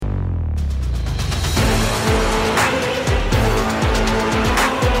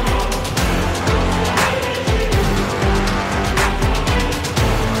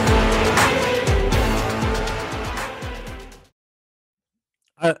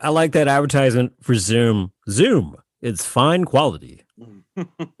I like that advertisement for Zoom. Zoom, it's fine quality.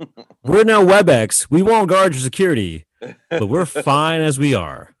 We're now WebEx. We won't guard your security, but we're fine as we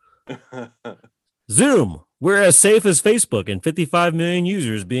are. Zoom, we're as safe as Facebook and 55 million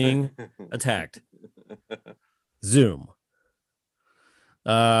users being attacked. Zoom.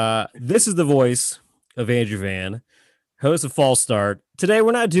 This is the voice of Andrew Van, host of False Start. Today,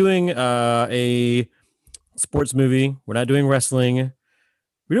 we're not doing a sports movie. We're not doing wrestling.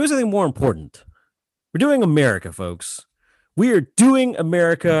 We're doing something more important. We're doing America, folks. We are doing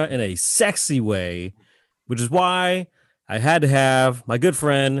America in a sexy way, which is why I had to have my good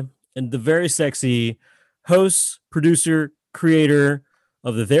friend and the very sexy host, producer, creator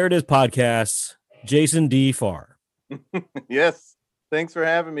of the There It Is podcast, Jason D. Farr. Yes. Thanks for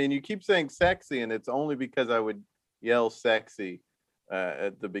having me. And you keep saying sexy, and it's only because I would yell sexy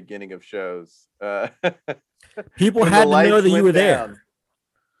at the beginning of shows. People had to know that you were there. Down.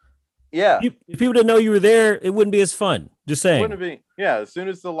 Yeah. If people didn't know you were there, it wouldn't be as fun. Just saying. Wouldn't be. Yeah. As soon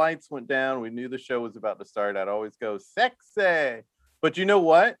as the lights went down, we knew the show was about to start. I'd always go sexy. But you know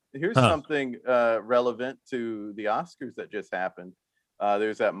what? Here's something relevant to the Oscars that just happened.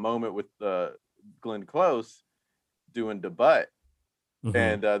 There's that moment with Glenn Close doing debut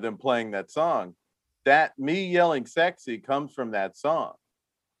and them playing that song. That me yelling sexy comes from that song.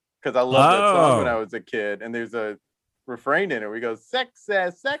 Because I loved that song when I was a kid. And there's a refrain in it where he goes, sexy,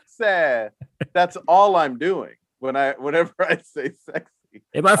 sexy. That's all I'm doing whenever I say sexy.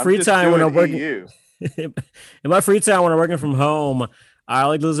 In my free time when I'm working, in my free time when I'm working from home, I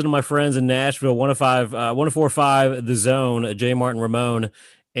like to listen to my friends in Nashville, 104.5 The Zone, J. Martin Ramone,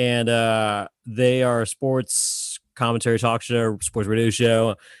 and they are a sports commentary talk show, sports radio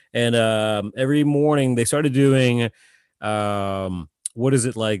show, and every morning they started doing what is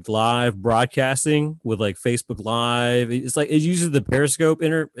it, like live broadcasting with like Facebook Live. It's like it uses the Periscope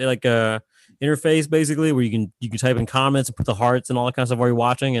interface basically, where you can type in comments and put the hearts and all that kind of stuff while you're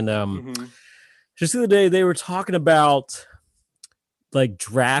watching. And just the other day they were talking about like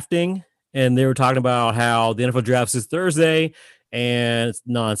drafting, and they were talking about how the NFL drafts is Thursday and it's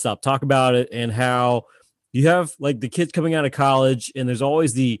nonstop talk about it, and how you have like the kids coming out of college and there's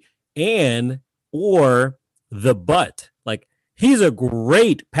always the and or the but. Like, he's a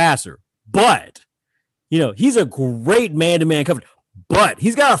great passer, but he's a great man-to-man coverage, but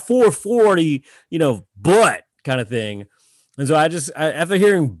he's got a 440, but kind of thing. And so I after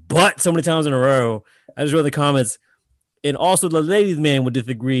hearing but so many times in a row, I just wrote in the comments, and also the ladies' man would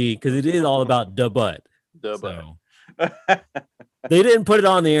disagree because it is all about the butt. They didn't put it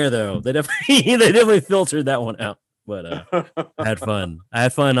on the air though. They definitely filtered that one out. But I had fun. I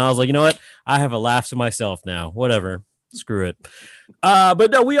was like, you know what? I have a laugh to myself now. Whatever. Screw it.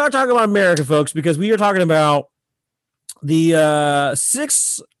 But no, we are talking about America, folks, because we are talking about the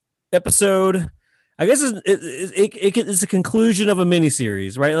 6th episode. I guess it's a conclusion of a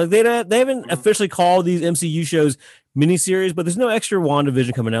miniseries, right? Like they haven't officially called these MCU shows miniseries, but there's no extra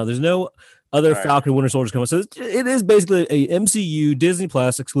WandaVision coming out. There's no other Falcon and Winter Soldier coming out. So it is basically a MCU Disney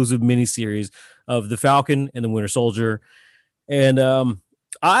Plus exclusive miniseries of the Falcon and the Winter Soldier. And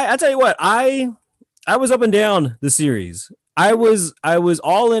I tell you what, I was up and down the series. I was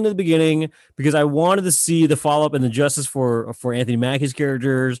all in at the beginning because I wanted to see the follow up and the justice for Anthony Mackie's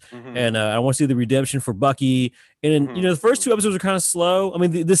characters, and I want to see the redemption for Bucky. And then, the first 2 episodes were kind of slow. I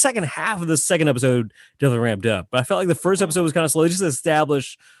mean, the second half of the second episode definitely ramped up, but I felt like the first episode was kind of slow. Just to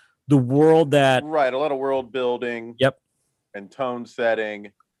establish the world that a lot of world building. Yep. And tone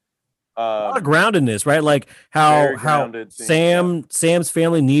setting. A lot of groundedness, right? Like how Sam's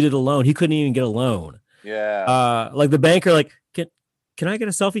family needed a loan. He couldn't even get a loan. Yeah. Like the banker, like, can I get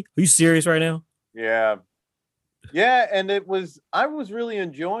a selfie? Are you serious right now? Yeah. Yeah. And I was really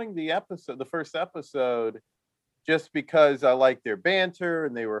enjoying the first episode, just because I liked their banter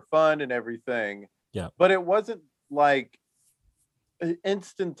and they were fun and everything. Yeah. But it wasn't like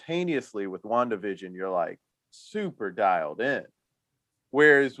instantaneously with WandaVision, you're like super dialed in.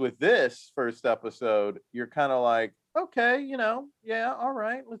 Whereas with this first episode, you're kind of like, okay, yeah, all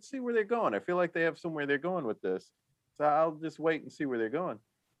right, let's see where they're going. I feel like they have somewhere they're going with this. So I'll just wait and see where they're going.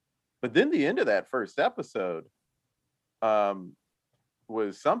 But then the end of that first episode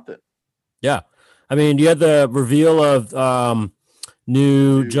was something. Yeah. I mean, you had the reveal of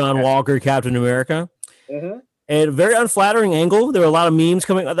new John Walker, Captain America. And a very unflattering angle. There were a lot of memes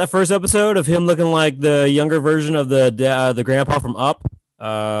coming out that first episode of him looking like the younger version of the grandpa from Up.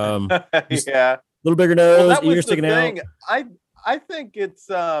 Yeah. Little bigger nose, ears sticking out. I think it's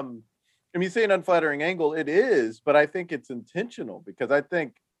I mean, you say an unflattering angle, it is, but I think it's intentional, because I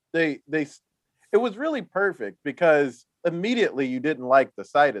think it was really perfect, because immediately you didn't like the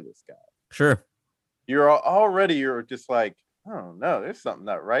sight of this guy. Sure. You're just like, oh no, there's something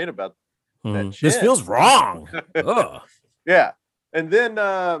not right about that chin. This feels wrong. Yeah. And then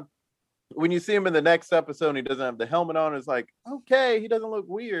when you see him in the next episode and he doesn't have the helmet on, it's like, okay, he doesn't look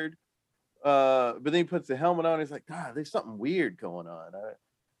weird. But then he puts the helmet on, he's like, God, there's something weird going on.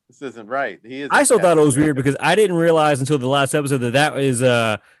 This isn't right. I still thought it was weird because I didn't realize until the last episode that is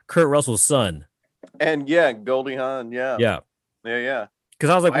Kurt Russell's son. And yeah, Goldie Hawn, yeah. Because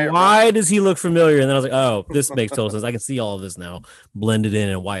I was like, why does he look familiar? And then I was like, oh, this makes total sense. I can see all of this now blended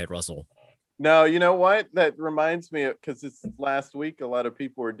in Wyatt Russell. No, you know what? That reminds me, because it's last week, a lot of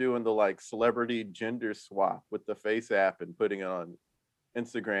people were doing the like celebrity gender swap with the Face app and putting it on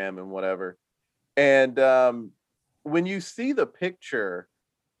Instagram and whatever. And when you see the picture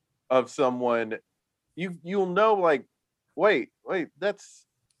of someone, you'll know, like, wait, that's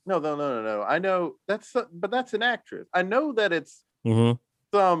no. I know but that's an actress. I know that it's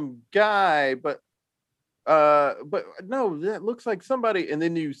some guy, but no, that looks like somebody. And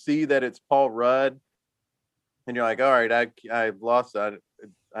then you see that it's Paul Rudd, and you're like, all right, I've lost that.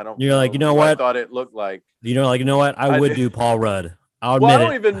 I don't. You're like, you know what? I thought it looked like. You know what? I would do Paul Rudd. I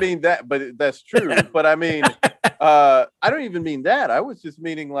don't even mean that, but that's true. But I mean, I don't even mean that. I was just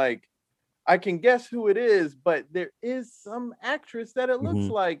meaning like, I can guess who it is, but there is some actress that it looks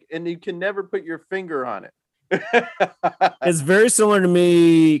like, and you can never put your finger on it. It's very similar to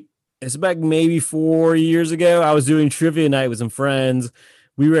me. It's back maybe 4 years ago. I was doing trivia night with some friends.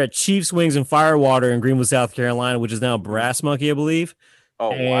 We were at Chiefs Wings and Firewater in Greenville, South Carolina, which is now Brass Monkey, I believe. Oh,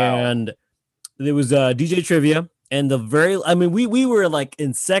 wow. And there was DJ trivia. And we were like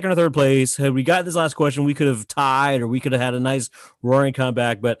in second or third place. Had we got this last question, we could have tied or we could have had a nice roaring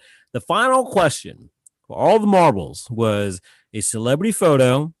comeback. But the final question for all the marbles was a celebrity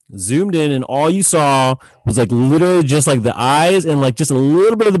photo zoomed in, and all you saw was like literally just like the eyes and like just a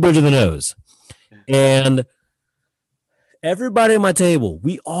little bit of the bridge of the nose. And everybody at my table,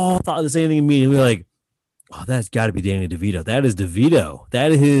 we all thought the same thing immediately. We were like, oh, that's got to be Danny DeVito. That is DeVito.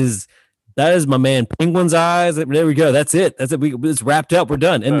 That is my man Penguin's eyes. There we go. That's it. It's wrapped up. We're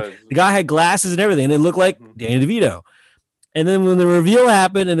done. And the guy had glasses and everything, and it looked like Danny DeVito. And then when the reveal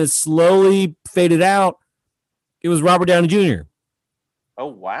happened and it slowly faded out, it was Robert Downey Jr. Oh,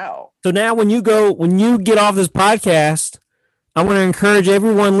 wow. So now when you get off this podcast, I want to encourage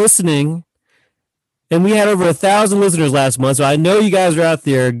everyone listening. And we had over 1,000 listeners last month, so I know you guys are out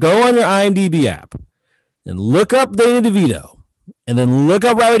there. Go on your IMDb app and look up Danny DeVito. And then look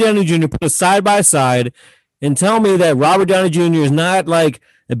up Robert Downey Jr., put it side by side, and tell me that Robert Downey Jr. is not like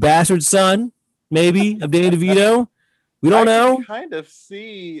a bastard son, maybe, of Danny DeVito. We don't know. I kind of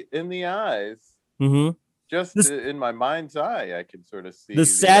see in the eyes, just in my mind's eye, I can sort of see the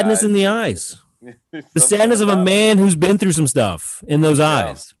sadness in the eyes. The sadness of a man who's been through some stuff in those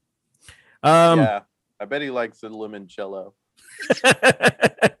eyes. Yeah, I bet he likes the limoncello.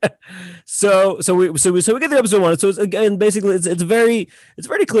 So we get the episode one. So it's, again, basically it's very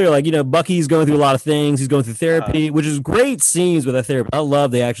clear. Like, Bucky's going through a lot of things. He's going through therapy, which is great scenes with a therapist. I love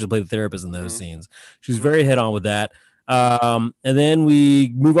they actually play the therapist in those scenes. She's very head on with that. And then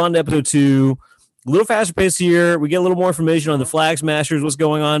we move on to episode 2. A little faster pace here. We get a little more information on the Flag Smashers, what's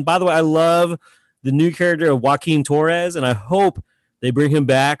going on. By the way, I love the new character of Joaquin Torres, and I hope they bring him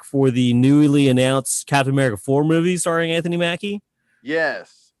back for the newly announced Captain America 4 movie starring Anthony Mackie.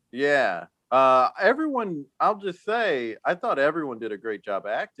 Yes. Yeah. Everyone, I'll just say, I thought everyone did a great job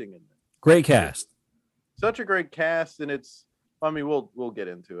acting in it. Great cast. Such a great cast, and we'll get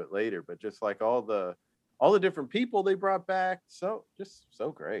into it later, but just like all the different people they brought back, so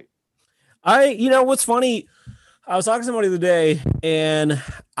great. What's funny, I was talking to somebody the other day, and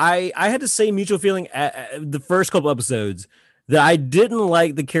I had the same mutual feeling at the first couple episodes that I didn't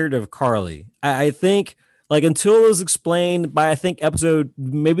like the character of Carly. I think, like, until it was explained by, I think,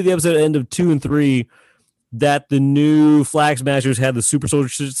 maybe the episode end of 2 and 3, that the new Flag Smashers had the super soldier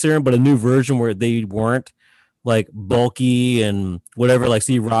serum, but a new version where they weren't like bulky and whatever, like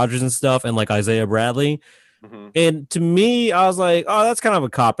Steve Rogers and stuff, and like Isaiah Bradley. And to me, I was like, oh, that's kind of a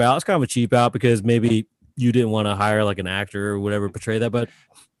cop out. It's kind of a cheap out because maybe you didn't want to hire like an actor or whatever to portray that. But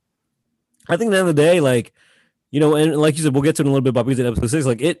I think at the end of the day, like, and like you said, we'll get to it in a little bit about because in episode 6,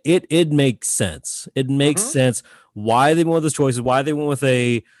 like it makes sense. It makes sense why they went with those choices, why they went with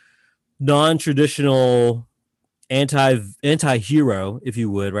a non-traditional anti-hero, if you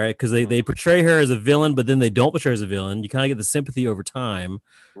would, right? Because they portray her as a villain, but then they don't portray her as a villain. You kind of get the sympathy over time,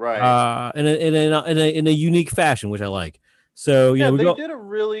 right? In a unique fashion, which I like. So they did a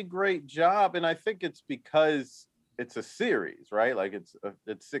really great job, and I think it's because it's a series, right? Like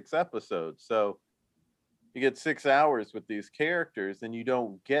it's 6 episodes, so You get 6 hours with these characters, and you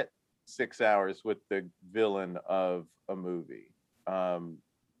don't get 6 hours with the villain of a movie.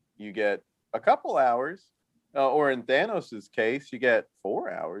 You get a couple hours, or in Thanos's case, you get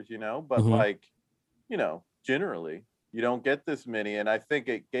 4 hours. But Mm-hmm. like, generally, you don't get this many, and I think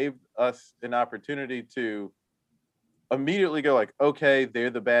it gave us an opportunity to immediately go like, okay, they're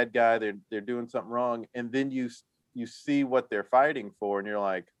the bad guy, they're doing something wrong, and then you see what they're fighting for, and you're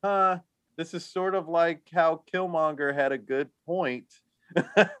like, this is sort of like how Killmonger had a good point,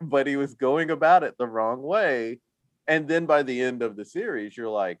 but he was going about it the wrong way. And then by the end of the series, you're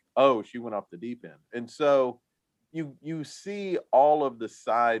like, oh, she went off the deep end. And so you see all of the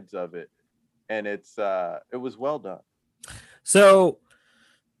sides of it, and it was well done. So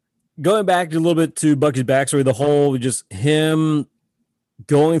going back a little bit to Bucky's backstory, the whole just him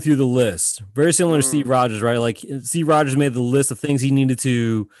going through the list, very similar to Steve Rogers, right? Like Steve Rogers made the list of things he needed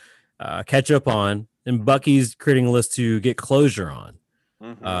to catch up on, and Bucky's creating a list to get closure on.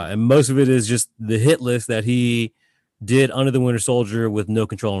 And most of it is just the hit list that he did under the Winter Soldier with no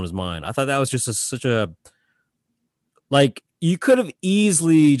control in his mind. I thought that was just such a, like, you could have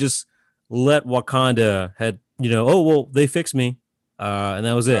easily just let Wakanda had, oh, well, they fixed me. And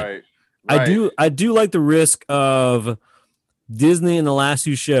that was it. Right. I do like the risk of Disney in the last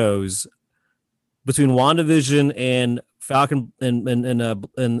two shows between WandaVision and Falcon and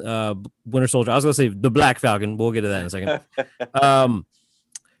Winter Soldier. I was gonna say the Black Falcon. We'll get to that in a second.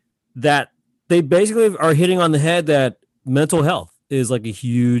 That they basically are hitting on the head that mental health is like a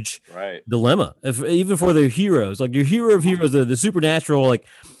huge dilemma, even for their heroes. Like your hero of heroes, the supernatural,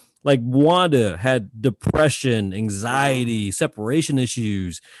 like Wanda had depression, anxiety, separation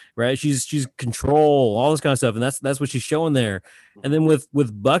issues, right? She's control, all this kind of stuff, and that's what she's showing there. And then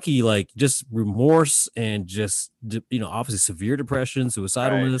with Bucky, like just remorse and just obviously severe depression,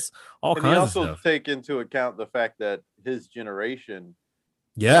 suicidalness, all kinds of stuff. Also take into account the fact that his generation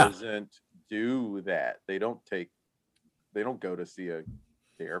doesn't do that. They don't go to see a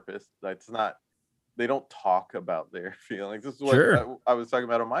therapist. That's not. They don't talk about their feelings. This is what I was talking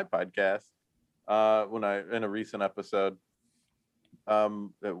about on my podcast when in a recent episode.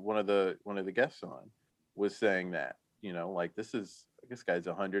 That one of the guests on was saying that like this guy's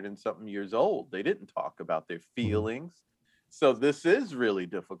 100 and something years old. They didn't talk about their feelings, so this is really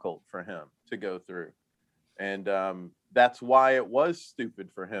difficult for him to go through, and that's why it was stupid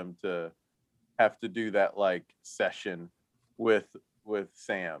for him to have to do that like session with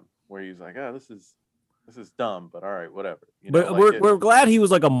Sam, where he's like, oh, this is dumb, but all right, whatever. But we're glad he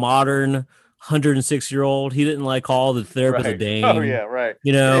was like a modern 106-year-old. He didn't like call the therapist a dame. Oh yeah, right.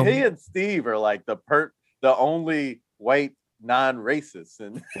 He and Steve are like the only white non-racists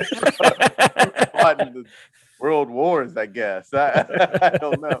in the world wars, I guess. I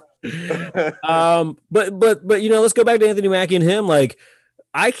don't know. But let's go back to Anthony Mackie and him. Like,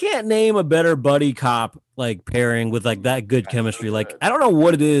 I can't name a better buddy cop like pairing with like that good chemistry. Like, I don't know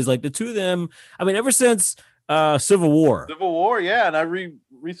what it is. Like the two of them. I mean, ever since Civil War, yeah. And I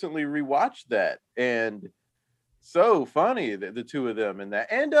recently rewatched that, and so funny that the two of them in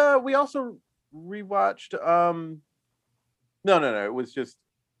that. And we also rewatched. No. It was just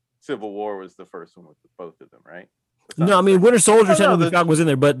Civil War was the first one with both of them, right? No, I mean Winter Soldier was in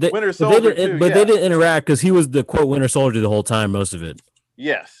there, but they didn't interact because he was the quote Winter Soldier the whole time, most of it.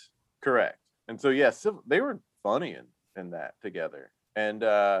 Yes, correct. And so yes, they were funny in that together, and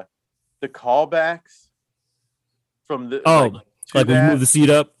the callbacks from the like when you move the seat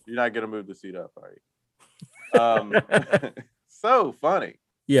up. You're not gonna move the seat up, are you? So funny.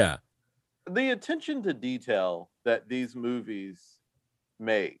 Yeah, the attention to detail that these movies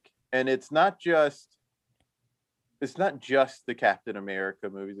make, and it's not just the Captain America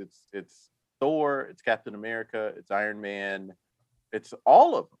movies. It's Thor, it's Captain America, it's Iron Man, it's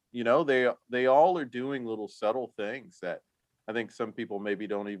all of them. They all are doing little subtle things that I think some people maybe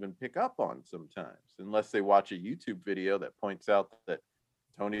don't even pick up on sometimes, unless they watch a YouTube video that points out that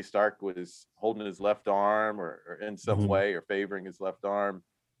Tony Stark was holding his left arm or in some way or favoring his left arm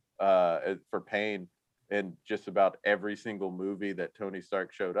for pain in just about every single movie that Tony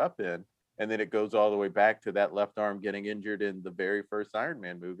Stark showed up in. And then it goes all the way back to that left arm getting injured in the very first Iron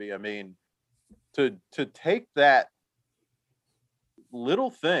Man movie. I mean, to take that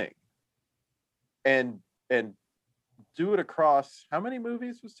little thing and do it across how many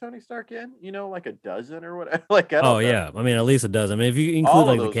movies was Tony Stark in? Like a dozen or whatever. Like I mean at least a dozen. I mean if you include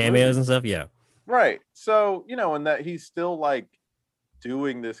like the cameos movies and stuff, yeah. Right. So and that he's still like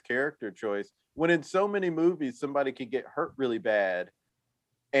doing this character choice when in so many movies somebody could get hurt really bad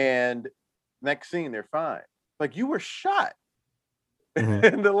and next scene they're fine. Like you were shot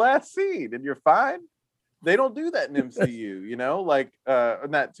in the last scene and you're fine. they don't do that in MCU, you know, like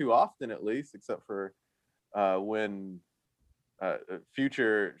not too often at least, except for when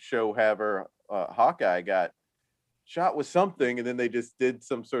future show haver Hawkeye got shot with something, and then they just did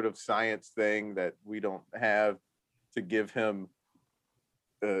some sort of science thing that we don't have to give him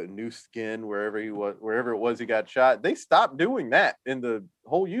new skin wherever it was he got shot. They stopped doing that in the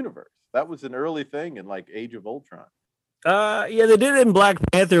whole universe. That was an early thing in like Age of Ultron. Yeah, they did it in Black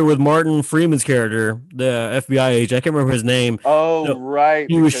Panther with Martin Freeman's character, the FBI agent. I can't remember his name. Oh, so right.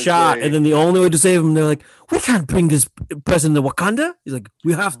 He was shot, and then the only way to save him, they're like, we can't bring this president to Wakanda. He's like,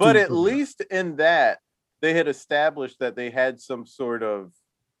 we have to. But at least in that, they had established that they had some sort of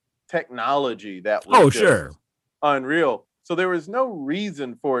technology that was sure, unreal. So there was no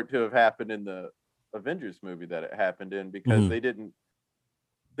reason for it to have happened in the Avengers movie that it happened in, because they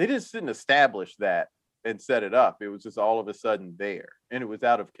just didn't establish that and set it up. It was just all of a sudden there, and it was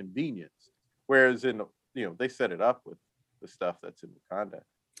out of convenience. Whereas in, they set it up with the stuff that's in Wakanda.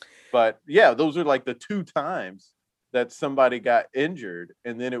 But yeah, those are like the two times that somebody got injured,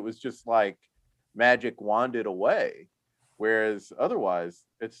 and then it was just like magic wanded away. Whereas otherwise,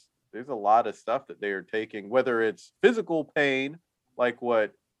 there's a lot of stuff that they are taking, whether it's physical pain, like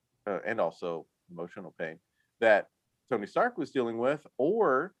what, and also emotional pain that Tony Stark was dealing with,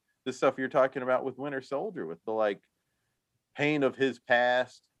 or the stuff you're talking about with Winter Soldier, with the like pain of his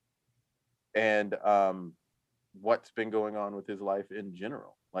past and what's been going on with his life in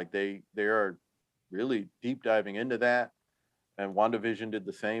general. Like they are really deep diving into that, and WandaVision did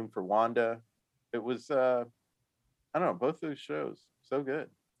the same for Wanda. It was I don't know, both those shows so good.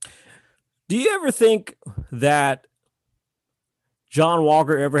 Do you ever think that John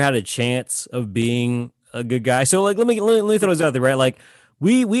Walker ever had a chance of being a good guy? So like let me throw this out there, right? Like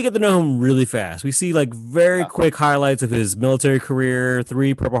we get to know him really fast. We see like very quick highlights of his military career,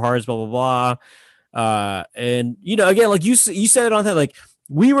 3 Purple Hearts, blah blah blah. And again, like you said it on that, like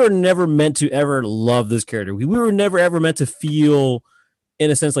we were never meant to ever love this character. We were never ever meant to feel,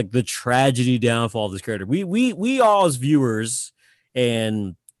 in a sense, like the tragedy downfall of this character. We all as viewers,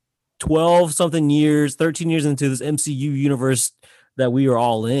 and 12 something years, 13 years into this MCU universe that we are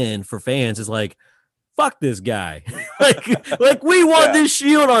all in for fans, is like, fuck this guy. like we want this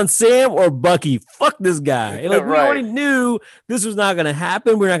shield on Sam or Bucky. Fuck this guy. And like we already knew this was not going to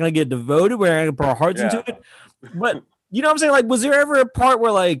happen. We're not going to get devoted. We're not going to put our hearts into it. But you know what I'm saying? Like, was there ever a part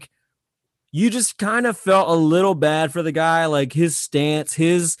where like you just kind of felt a little bad for the guy, like his stance,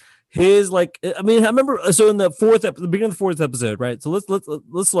 his like, I mean, I remember, so in the beginning of the 4th episode, right? So let's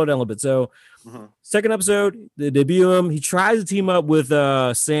slow down a little bit. So second episode, they debut him. He tries to team up with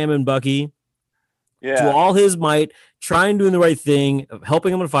Sam and Bucky. To all his might, trying doing the right thing,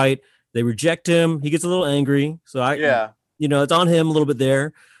 helping him in a fight. They reject him. He gets a little angry. So it's on him a little bit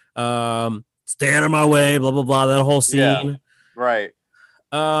there. Stay out of my way, blah blah blah. That whole scene. Yeah. Right.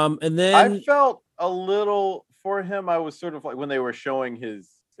 And then I felt a little for him. I was sort of like, when they were showing his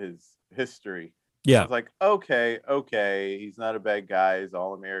history. Yeah. I was like, okay, he's not a bad guy. He's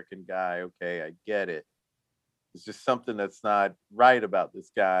all American guy. Okay, I get it. It's just something that's not right about this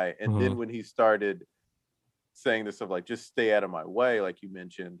guy. And then when he started saying this stuff like, just stay out of my way, like you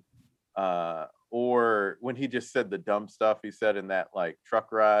mentioned, or when he just said the dumb stuff he said in that like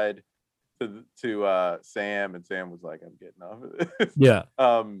truck ride to Sam, and Sam was like, I'm getting off of this. Yeah.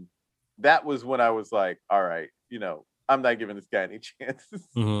 That was when I was like, all right, I'm not giving this guy any chances.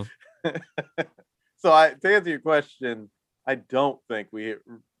 So to answer your question, I don't think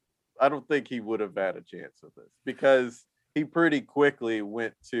he would have had a chance with this, because he pretty quickly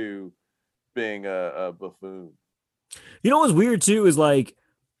went to being a buffoon. You know what's weird too is like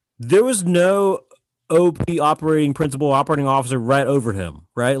there was no OP operating officer right over him,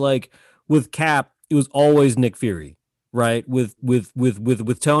 right? Like with Cap, it was always Nick Fury, right? With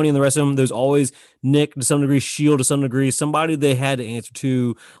Tony and the rest of them, there's always Nick to some degree, Shield to some degree, somebody they had to answer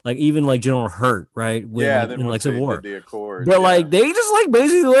to, like even like General Hurt, right? Then like Civil War. The Accord, but like they just like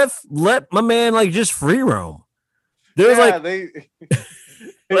basically let my man like just free roam. There's like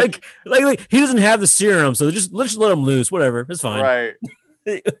he doesn't have the serum, so let's let him loose. Whatever, it's fine. Right.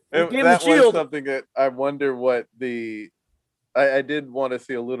 That was something that I wonder what I did want to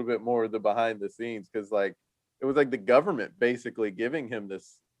see a little bit more of the behind the scenes, because like it was like the government basically giving him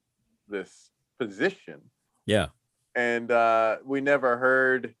this position. Yeah. And we never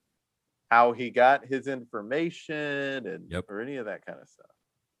heard how he got his information and or any of that kind of stuff.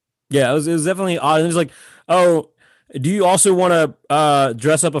 Yeah, it was definitely odd. It was like, oh, do you also want to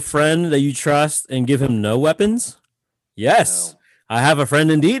dress up a friend that you trust and give him no weapons? Yes. No. I have a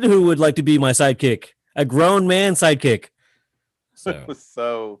friend indeed who would like to be my sidekick, a grown man sidekick. So it was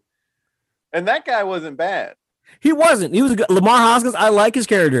so And that guy wasn't bad. He wasn't. He was a good, Lamar Hoskins. I like his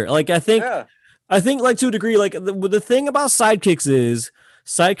character. Like Yeah. I think like to a degree, like the thing about sidekicks is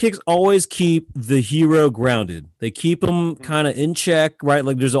sidekicks always keep the hero grounded. They keep him kind of in check, right?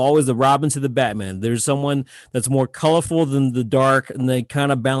 Like there's always the Robin to the Batman. There's someone that's more colorful than the dark, and they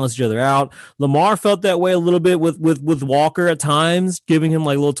kind of balance each other out. Lamar felt that way a little bit with Walker at times, giving him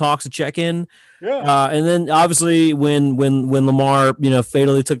like little talks to check in. Yeah. And then obviously when Lamar,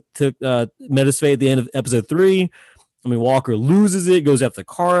 fatally took met his fate at the end of episode 3. I mean, Walker loses it, goes after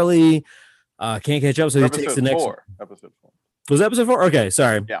Carly. Can't catch up, so he takes the next. Episode 4. Was episode 4? Okay,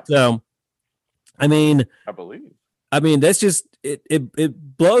 sorry. Yeah. So, I mean, I believe. That's just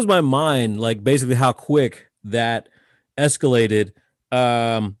it blows my mind, like basically how quick that escalated.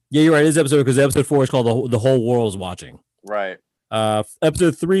 Yeah, you're right. It is episode because episode 4 is called the whole world's watching. Right.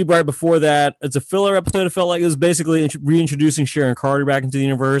 Episode 3, right before that, it's a filler episode. It felt like it was basically reintroducing Sharon Carter back into the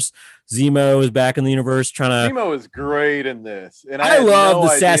universe. Zemo is back in the universe trying to. Zemo is great in this, and I love the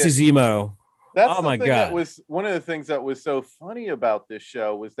sassy Zemo. That's oh my god! That was one of the things that was so funny about this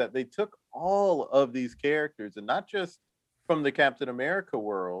show was that they took all of these characters, and not just from the Captain America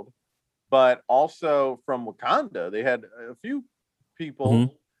world, but also from Wakanda. They had a few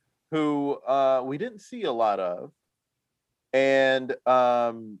people who we didn't see a lot of, and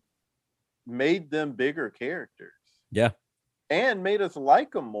made them bigger characters. Yeah, and made us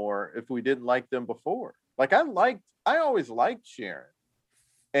like them more if we didn't like them before. Like I always liked Sharon,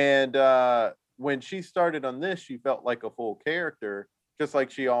 and when she started on this, she felt like a full character, just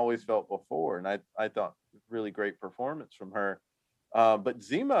like she always felt before. And I thought really great performance from her. But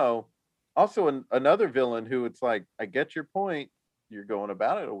Zemo, also another villain who it's like, I get your point. You're going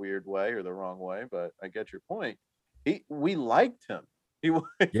about it a weird way or the wrong way, but I get your point. We liked him.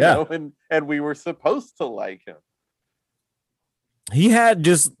 And we were supposed to like him. He had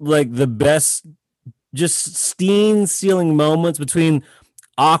just like the best, just stealing moments between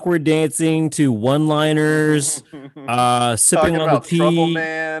awkward dancing to one-liners, sipping on the tea. Trouble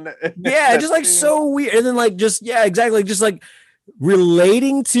Man. Yeah, just like so weird. And then like just exactly. Just like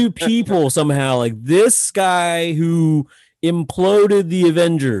relating to people somehow. Like this guy who imploded the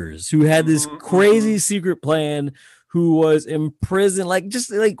Avengers, who had this crazy secret plan, who was imprisoned. Like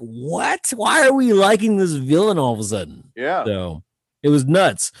just like what? Why are we liking this villain all of a sudden? Yeah. So it was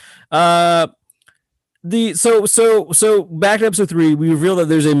nuts. So back to episode 3, we reveal that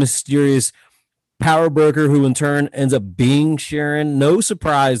there's a mysterious power broker who in turn ends up being Sharon. No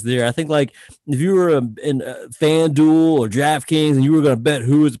surprise there. I think like if you were in FanDuel or DraftKings and you were going to bet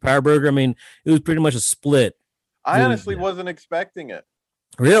who was the power broker, I mean, it was pretty much a split. I honestly wasn't expecting it.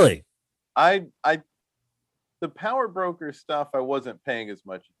 Really? The power broker stuff I wasn't paying as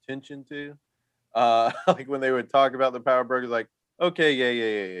much attention to. Like when they would talk about the power brokers, like, okay,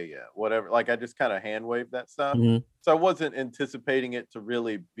 yeah, whatever. Like I just kind of hand waved that stuff. So I wasn't anticipating it to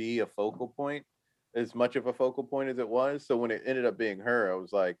really be a focal point, as much of a focal point as it was. So when it ended up being her, I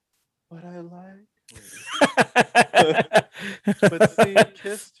was like, but I like but see,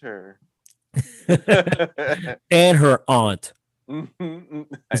 kissed her. And her aunt. I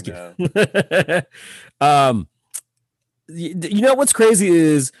know. You know what's crazy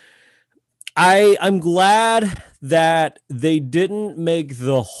is I'm glad that they didn't make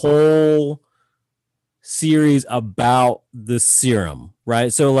the whole series about the serum,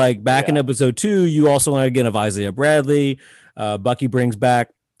 right? So like back in episode 2, you also learn again of Isaiah Bradley. Bucky brings back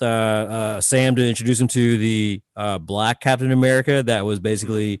Sam to introduce him to the Black Captain America that was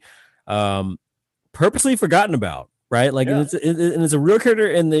basically purposely forgotten about, right? Like, and it's a real character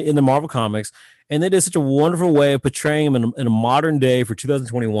in the Marvel comics, and they did such a wonderful way of portraying him in a modern day for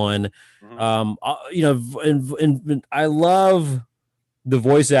 2021. And I love the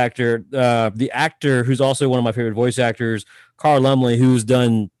voice actor, the actor who's also one of my favorite voice actors, Carl Lumley, who's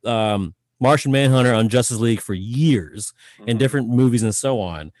done Martian Manhunter on Justice League for years in different movies and so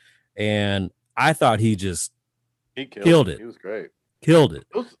on. And I thought he killed it. He was great. Killed it.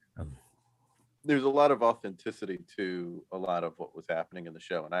 There's a lot of authenticity to a lot of what was happening in the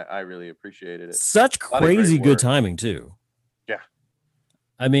show, and I really appreciated it. Such crazy good timing too. Yeah.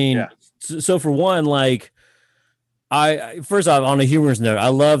 I mean, so for one, like I first off, on a humorous note, I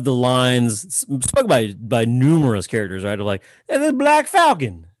love the lines spoken by numerous characters, right? Of like, hey, this Black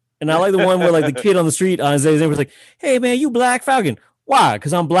Falcon. And I like the one where like the kid on the street on his name was like, hey man, you Black Falcon. Why?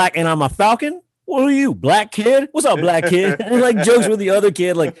 Because I'm black and I'm a Falcon? What are you, black kid? What's up, black kid? And like jokes with the other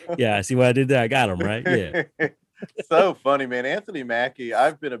kid, like, yeah, I see what I did there. I got him, right? Yeah. So funny, man. Anthony Mackie,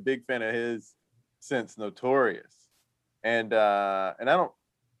 I've been a big fan of his since Notorious. And I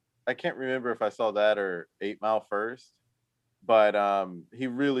can't remember if I saw that or 8 Mile First. but he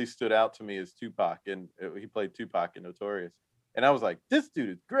really stood out to me as Tupac, and he played Tupac in Notorious. And I was like, this dude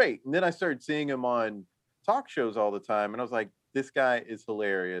is great. And then I started seeing him on talk shows all the time, and I was like, this guy is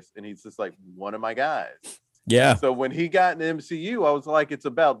hilarious, and he's just like one of my guys. Yeah. So when he got in MCU, I was like, it's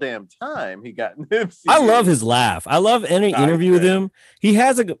about damn time he got in MCU. I love his laugh. I love any interview with him. He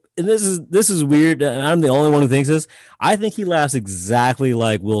has and this is weird. And I'm the only one who thinks this. I think he laughs exactly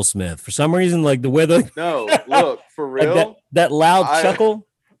like Will Smith. For some reason, like the way no, look, for real. Like that loud chuckle.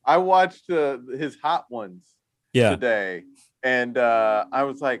 I watched his Hot Ones today. And I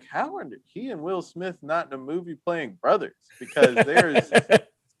was like, how are he and Will Smith not in a movie playing brothers? Because there's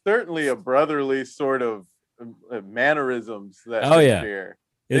certainly a brotherly sort of mannerisms that they share.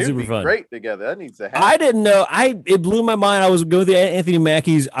 It's super fun. Great together. That needs to happen. I didn't know. It blew my mind. I was going through Anthony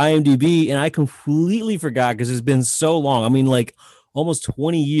Mackie's IMDb, and I completely forgot because it's been so long. I mean, like almost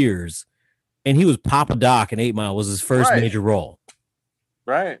 20 years, and he was Papa Doc in 8 Mile was his first major role.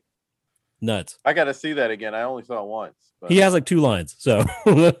 Right. Nuts. I got to see that again. I only saw it once. But. He has like 2 lines, so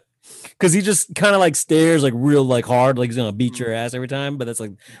because he just kind of like stares like real like hard, like he's gonna beat your ass every time. But that's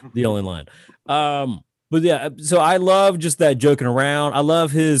like the only line. But yeah, so I love just that joking around. I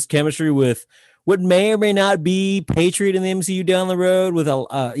love his chemistry with what may or may not be Patriot in the MCU down the road with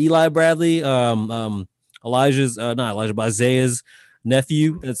Eli Bradley, Isaiah's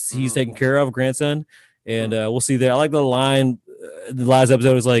nephew. That's he's taking care of, grandson, and we'll see there. I like the line. The last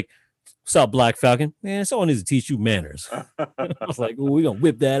episode was like, "What's up, Black Falcon? Man, someone needs to teach you manners." I was like, "Well, we're gonna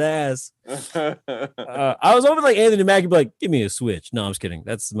whip that ass." I was hoping like Anthony Mackie be like, "Give me a switch." No, I'm just kidding.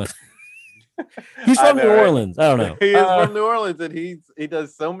 That's my. He's from New Orleans. I don't know. He is from New Orleans, and he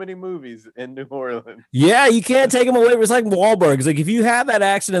does so many movies in New Orleans. Yeah, you can't take him away. It's like Wahlberg. It's like if you have that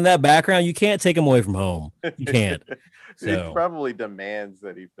accent in that background, you can't take him away from home. You can't. So. He probably demands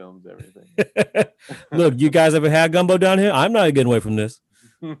that he films everything. Look, you guys ever had gumbo down here? I'm not getting away from this.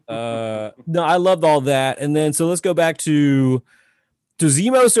 No, I loved all that. And then so let's go back to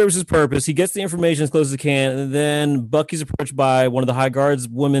Zemo serves his purpose. He gets the information as close as he can, and then Bucky's approached by one of the High Guards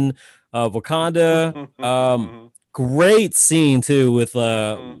women of Wakanda. Great scene too with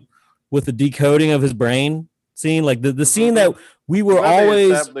the decoding of his brain scene, like the scene that we were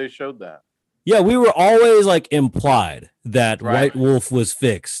always they showed that. Yeah, we were always like implied that White Wolf was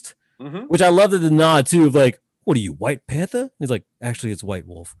fixed, which I love that the nod too of like, what are you, White Panther? He's like, actually, it's White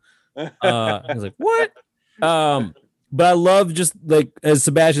Wolf. I was like, what? But I love just like as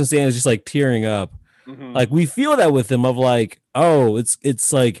Sebastian Stan is just like tearing up, like we feel that with him of like, oh,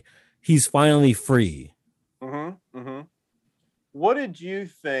 it's like he's finally free. What did you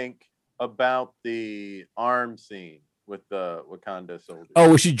think about the arm scene with the Wakanda soldier? Oh,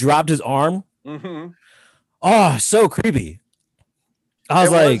 where she dropped his arm? Oh, so creepy. I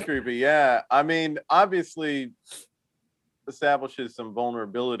was like, creepy. Yeah. I mean, obviously establishes some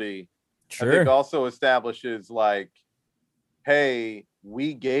vulnerability. Sure. I think also establishes like, hey,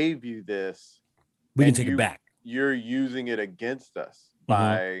 we gave you this. We can take it back. You're using it against us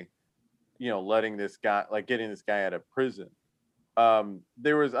by, letting this guy, like getting this guy out of prison.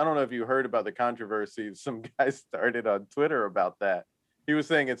 There was, I don't know if you heard about the controversy. Some guy started on Twitter about that. He was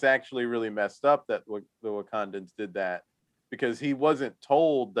saying it's actually really messed up that the Wakandans did that because he wasn't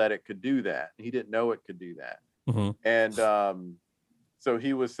told that it could do that. He didn't know it could do that. And so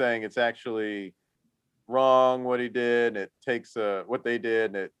he was saying it's actually wrong what he did. It takes what they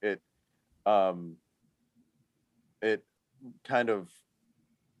did, and it kind of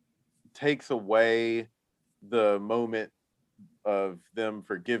takes away the moment of them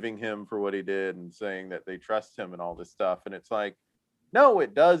forgiving him for what he did and saying that they trust him and all this stuff. And it's like, no,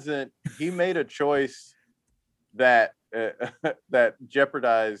 it doesn't. He made a choice that that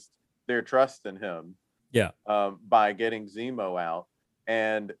jeopardized their trust in him. Yeah. By getting Zemo out.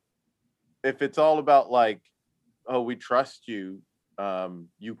 And if it's all about like, oh, we trust you,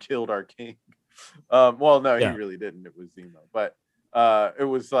 you killed our king. Well, no, he really didn't. It was Zemo. But it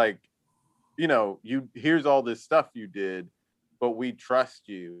was like, here's all this stuff you did, but we trust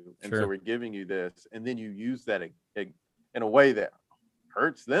you, and so we're giving you this, and then you use that in a way that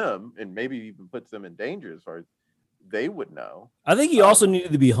hurts them and maybe even puts them in danger as far as they would know. I think he also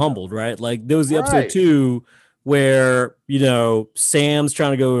needed to be humbled, right? Like there was the episode 2 where, Sam's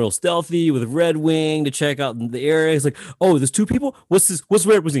trying to go real stealthy with Red Wing to check out the area. He's like, oh, there's 2 people? What's this? What's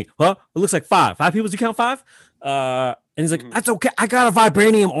Red Wing? Huh? It looks like 5. 5 people? Did you count 5? And he's like, that's okay. I got a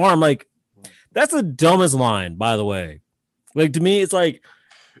vibranium arm. Like, that's the dumbest line, by the way. Like, to me, it's like,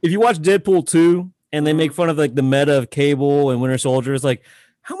 if you watch Deadpool 2 and they make fun of like the meta of Cable and Winter Soldier, it's like,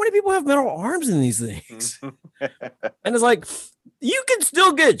 how many people have metal arms in these things? And it's like, You can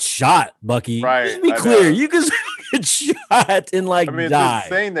still get shot, Bucky. Right. Just be clear. You can still get shot and like it's die.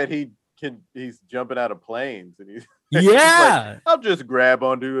 insane that he's jumping out of planes and he's yeah. I'll just grab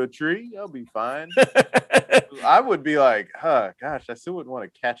onto a tree. I'll be fine. I would be like, gosh, I still wouldn't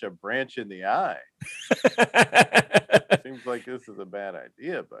want to catch a branch in the eye. Seems like this is a bad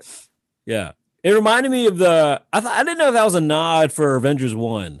idea, but yeah. It reminded me of I didn't know if that was a nod for Avengers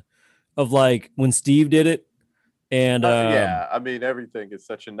 1 of like when Steve did it. And yeah, I mean, everything is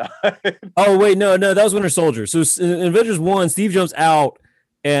such a nod. Oh, wait, no, that was Winter Soldier. So in Avengers 1, Steve jumps out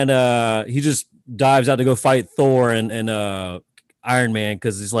and he just dives out to go fight Thor and Iron Man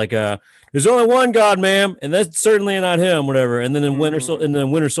because he's like, there's only one God, ma'am, and that's certainly not him, whatever. And then in Winter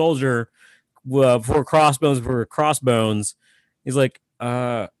Soldier, for Crossbones, he's like,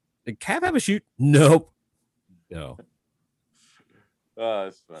 did Cap have a shoot? Nope. No. Oh,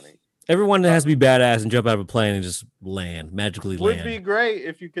 that's funny. Everyone has to be badass and jump out of a plane and just magically land. Would be great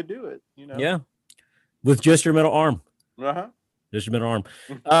if you could do it, you know? Yeah. With just your metal arm. Uh-huh. Just your metal arm.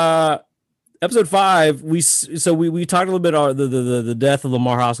 Episode 5, we talked a little bit about the death of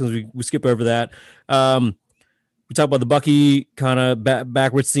Lamar Hoskins. We skip over that. We talk about the Bucky kind of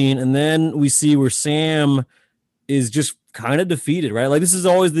backward scene, and then we see where Sam is just kind of defeated, right? Like this is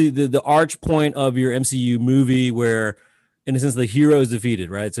always the arch point of your MCU movie where, in a sense, the hero is defeated,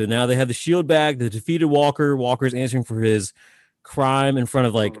 right? So now they have the shield back, the defeated Walker. Walker's answering for his crime in front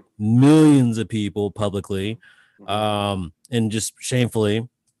of like millions of people publicly, and just shamefully.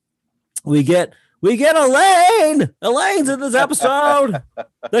 We get Elaine. Elaine's in this episode.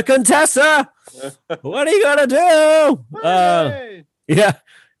 The Contessa. What are you gonna do? Yeah.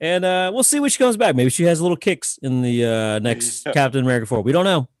 And we'll see when she comes back. Maybe she has little kicks in the next Captain America 4. We don't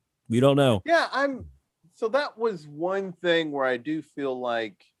know. Yeah, so that was one thing where I do feel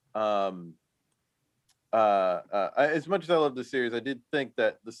like as much as I love the series, I did think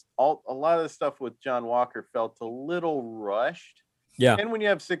that a lot of the stuff with John Walker felt a little rushed. Yeah. And when you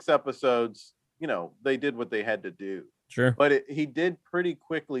have 6 episodes, you know, they did what they had to do. Sure. But he did pretty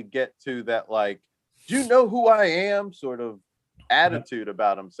quickly get to that, like, do you know who I am sort of attitude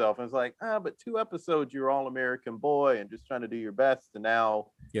about himself. And it's like, but 2 episodes, you're all American boy and just trying to do your best. And now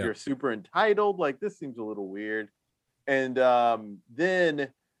you're super entitled. Like, this seems a little weird. And then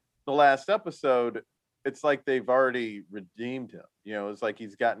the last episode, it's like they've already redeemed him. You know, it's like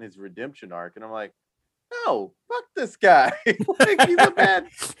he's gotten his redemption arc. And I'm like, no, fuck this guy. Like, he's a bad.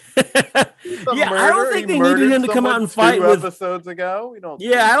 I don't think they needed him to come out and fight 2 with episodes ago. We don't.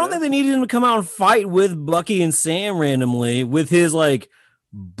 I don't think they needed him to come out and fight with Bucky and Sam randomly with his like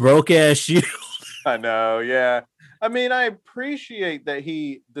broke ass shield. I know. Yeah. I mean, I appreciate that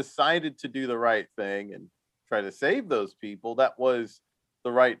he decided to do the right thing and try to save those people. That was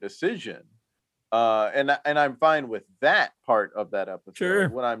the right decision. And I'm fine with that part of that episode. Sure.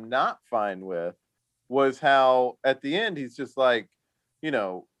 What I'm not fine with was how at the end he's just like, you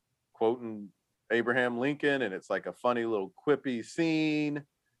know, quoting Abraham Lincoln, and it's like a funny little quippy scene,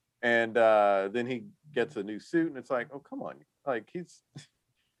 and then he gets a new suit, and it's like, oh, come on, like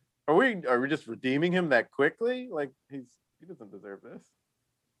are we just redeeming him that quickly? Like he doesn't deserve this.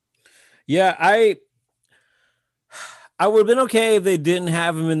 Yeah, I would have been okay if they didn't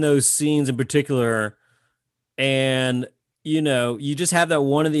have him in those scenes in particular, and you know, you just have that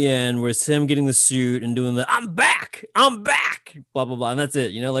one at the end where it's him getting the suit and doing the I'm back, blah, blah, blah. And that's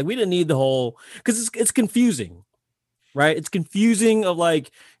it. You know, like we didn't need the whole, because it's confusing, right? It's confusing of like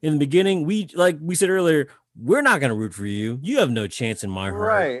in the beginning, we said earlier, we're not going to root for you. You have no chance in my heart.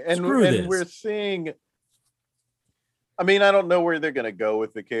 Right. And we're seeing, I mean, I don't know where they're going to go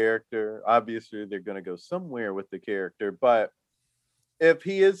with the character. Obviously, they're going to go somewhere with the character, but if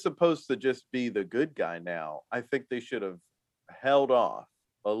he is supposed to just be the good guy now, I think they should have held off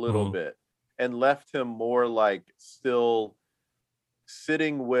a little bit and left him more like still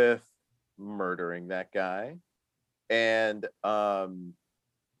sitting with murdering that guy and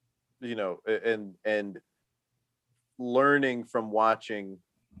you know, and learning from watching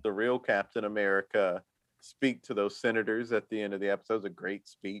the real Captain America speak to those senators at the end of the episode. It was a great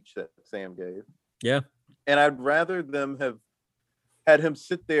speech that Sam gave. Yeah. And I'd rather them have had him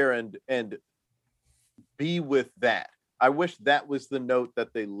sit there and be with that. I wish that was the note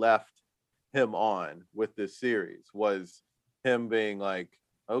that they left him on with this series, was him being like,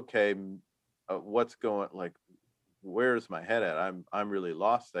 okay, what's going, like, where's my head at? I'm really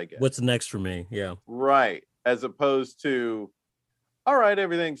lost, I guess. What's next for me? Yeah. Right. As opposed to, all right,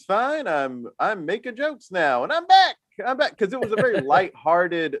 everything's fine. I'm making jokes now and I'm back. Because it was a very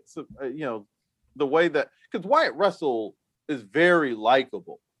lighthearted, you know, the way that, because Wyatt Russell is very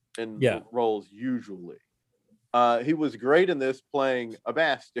likable in roles usually. He was great in this, playing a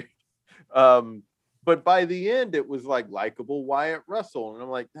bastard. But by the end, it was like likable Wyatt Russell, and I'm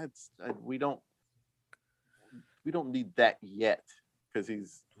like, we don't need that yet, because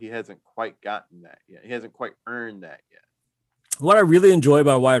he hasn't quite gotten that yet. He hasn't quite earned that yet. What I really enjoy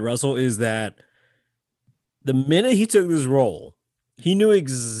about Wyatt Russell is that the minute he took this role, he knew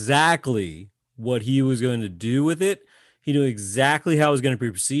exactly what he was going to do with it. He knew exactly how it was going to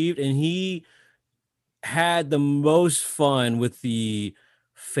be perceived, and he had the most fun with the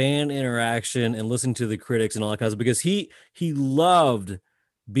fan interaction and listening to the critics and all that kind of stuff, because he loved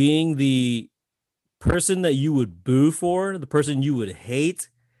being the person that you would boo for, the person you would hate.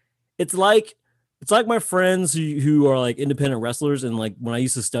 It's like my friends who are like independent wrestlers, and like when I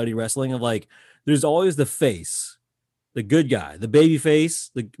used to study wrestling, of like there's always the face, the good guy, the baby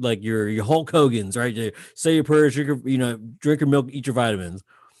face, like your Hulk Hogan's, right? You say your prayers, drink your milk, eat your vitamins.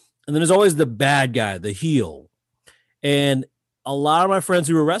 And then there's always the bad guy, the heel. And a lot of my friends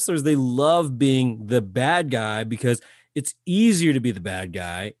who are wrestlers, they love being the bad guy because it's easier to be the bad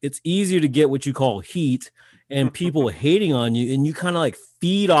guy. It's easier to get what you call heat and people hating on you. And you kind of like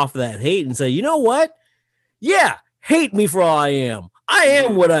feed off of that hate and say, you know what? Yeah, hate me for all I am. I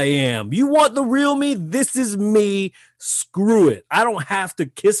am what I am. You want the real me? This is me. Screw it. I don't have to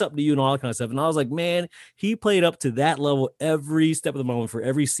kiss up to you and all that kind of stuff. And I was like, man, he played up to that level every step of the moment for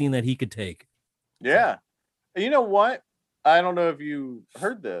every scene that he could take. Yeah. You know what? I don't know if you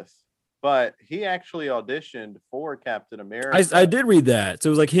heard this, but he actually auditioned for Captain America. I did read that. So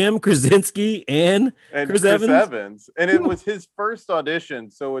it was like him, Krasinski, and Chris Evans. And it was his first audition.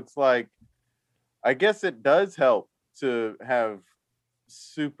 So it's like, I guess it does help to have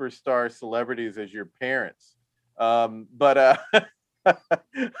superstar celebrities as your parents. But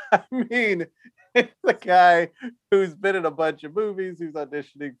I mean, it's a guy who's been in a bunch of movies, who's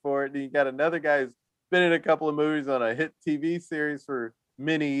auditioning for it. And you got another guy who's been in a couple of movies on a hit TV series for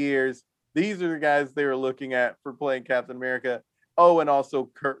many years. These are the guys they were looking at for playing Captain America. Oh, and also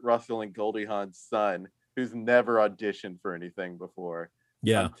Kurt Russell and Goldie Hawn's son, who's never auditioned for anything before.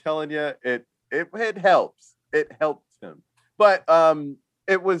 Yeah. I'm telling you, it helps. It helps him. But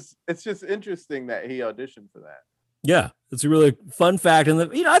it's just interesting that he auditioned for that. Yeah, it's a really fun fact, and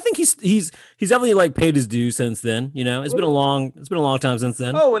I think he's definitely like paid his due since then. It's been a long time since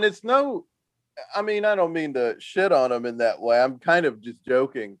then. Oh, and it's I mean, I don't mean to shit on him in that way. I'm kind of just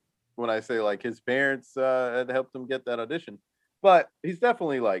joking when I say like his parents had helped him get that audition, but he's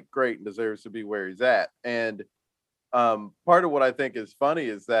definitely like great and deserves to be where he's at. And part of what I think is funny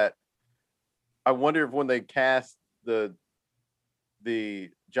is that I wonder if when they cast the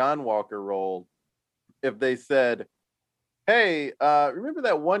John Walker role, if they said, hey, remember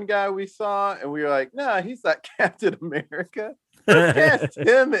that one guy we saw? And we were like, nah, he's not Captain America. Let's cast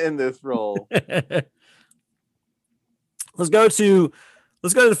him in this role. Let's go to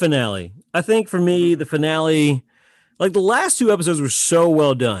the finale. I think for me, the finale, like the last two episodes were so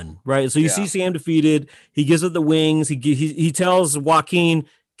well done, right? So you see Sam defeated. He gives up the wings. He tells Joaquin,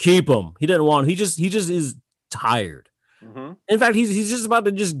 keep him. He doesn't want him. He just is tired. Mm-hmm. In fact, he's just about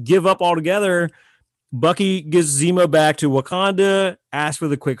to just give up altogether. Bucky gives Zemo back to Wakanda, asks for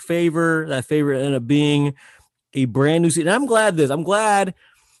the quick favor. That favor ended up being a brand new scene. And I'm glad they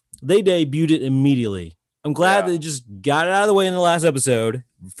debuted it immediately. I'm glad they just got it out of the way in the last episode,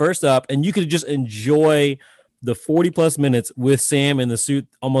 first up, and you could just enjoy the 40 plus minutes with Sam in the suit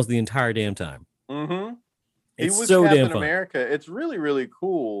almost the entire damn time. Mm-hmm. He was so Captain damn fun. America. It's really, really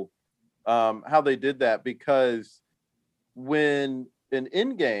cool how they did that, because when in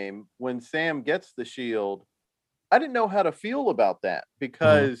Endgame, when Sam gets the shield, I didn't know how to feel about that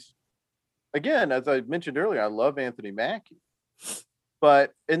because, again, as I mentioned earlier, I love Anthony Mackie.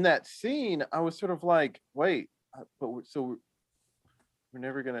 But in that scene, I was sort of like, wait, we're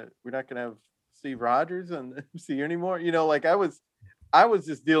not gonna have Steve Rogers and MCU anymore. Like I was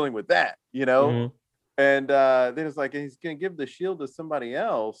just dealing with that, and then it's like he's gonna give the shield to somebody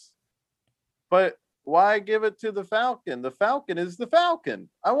else, but why give it to the Falcon? The Falcon is the Falcon.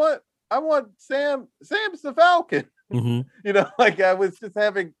 I want Sam's the Falcon. Mm-hmm. Like I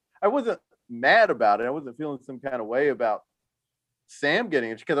wasn't mad about it. I wasn't feeling some kind of way about Sam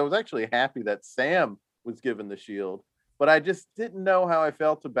getting it, because I was actually happy that Sam was given the shield, but I just didn't know how I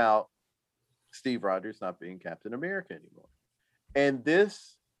felt about Steve Rogers not being Captain America anymore. And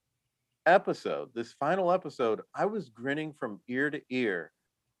this final episode, I was grinning from ear to ear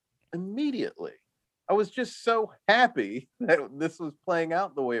immediately. I was just so happy that this was playing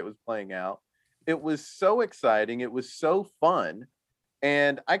out the way it was playing out. It was so exciting. It was so fun.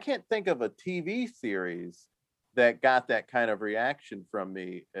 And I can't think of a TV series that got that kind of reaction from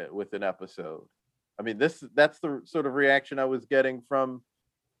me with an episode. I mean, that's the sort of reaction I was getting from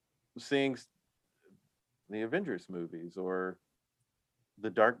seeing the Avengers movies or the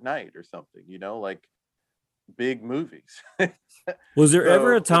Dark Knight or something, like big movies. Was there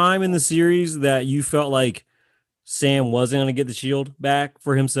ever a So it's time in the cool. series that you felt like Sam wasn't going to get the shield back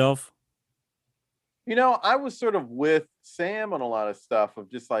for himself? I was sort of with Sam on a lot of stuff of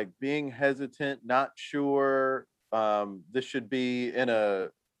just like being hesitant, not sure. This should be in a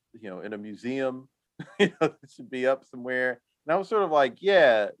museum. It should be up somewhere. And I was sort of like,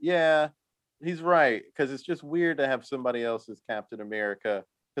 yeah, yeah, he's right. Because it's just weird to have somebody else as Captain America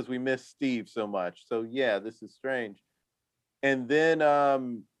because we miss Steve so much. So yeah, this is strange. And then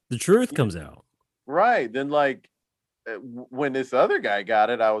The truth you comes out. right. Then like when this other guy got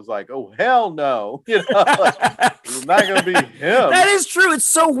it, I was like, oh hell no. Like it's not gonna be That him. is true. It's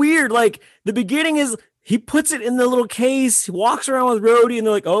so weird. Like the beginning is he puts it in the little case, walks around with Rhodey, and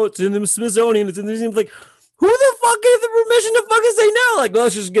they're like, "Oh, it's in the Smithsonian. It's in the museum." Like, who the fuck gave the permission to fucking say no? Like,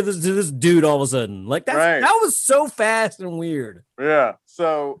 let's just give this to this dude all of a sudden. Like Right. that was so fast and weird. Yeah.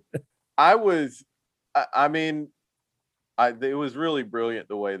 So I was I mean, it was really brilliant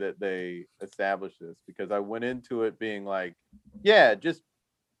the way that they established this because I went into it being like, yeah, just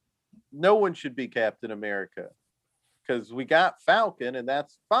no one should be Captain America because we got Falcon and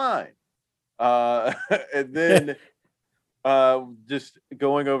that's fine. And then just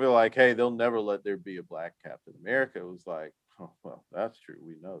going over like, hey, they'll never let there be a black Captain America. It was like, oh, well, that's true.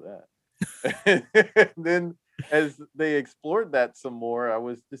 We know that. And then as they explored that some more, I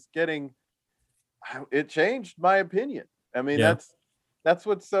was just getting it changed my opinion. I mean, Yeah, that's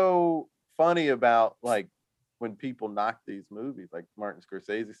what's so funny about like when people knock these movies, like Martin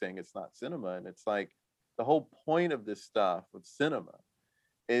Scorsese saying it's not cinema, and it's like the whole point of this stuff with cinema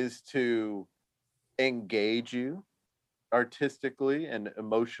is to engage you artistically and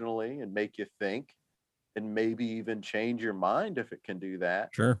emotionally and make you think and maybe even change your mind if it can do that.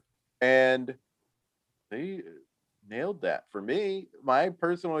 sure. And they nailed that for me. My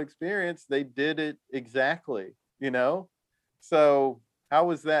personal experience, they did it exactly, So how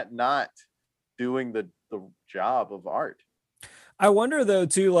was that not doing the job of art? I wonder though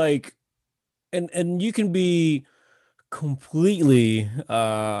too, like, and you can be completely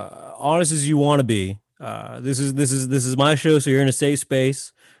honest as you want to be. This is my show, so you're in a safe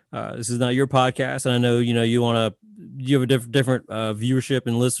space. This is not your podcast, and I know you have a different viewership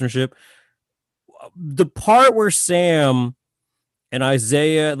and listenership. The part where Sam and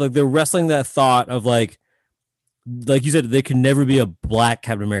Isaiah, like, they're wrestling that thought of like you said, there can never be a black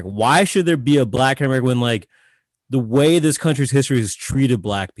Captain America. Why should there be a black Captain America when, like, the way this country's history has treated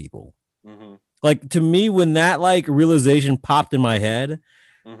black people? Mm-hmm. Like, to me, when that like realization popped in my head,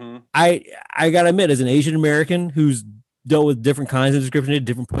 Mm-hmm. I gotta admit, as an Asian American who's dealt with different kinds of discrimination,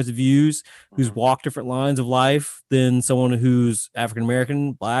 different points of views, who's Mm-hmm. walked different lines of life than someone who's African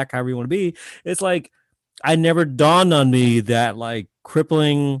American, black, however you want to be, it's like I never dawned on me that like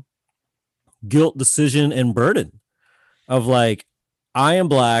crippling guilt, decision, and burden of like, I am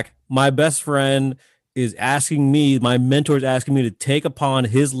black. My best friend is asking me, my mentor is asking me to take upon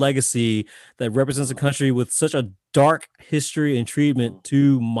his legacy that represents a country with such a dark history and treatment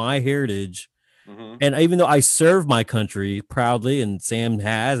to my heritage. Mm-hmm. And even though I serve my country proudly, and Sam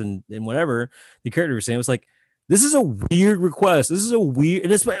has, and whatever the character was saying, was like, this is a weird request. This is a weird,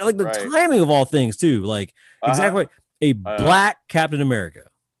 and it's like the Right. timing of all things too. Like, exactly, a black Captain America.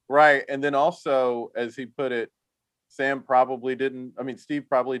 Right. And then also, as he put it, Steve probably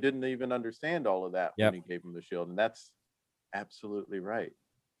didn't even understand all of that when Yep. he gave him the shield. And that's absolutely right.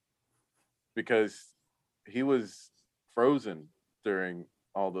 Because he was frozen during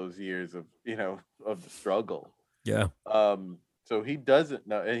all those years of the struggle. Yeah. So he doesn't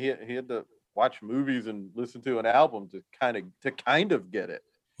know, and he had to watch movies and listen to an album to kind of get it.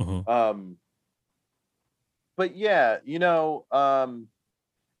 Mhm. But yeah,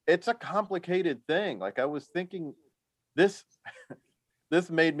 it's a complicated thing. Like I was thinking this this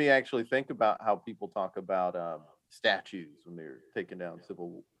made me actually think about how people talk about statues when they're taking down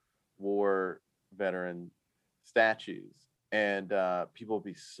Civil War veteran statues, and people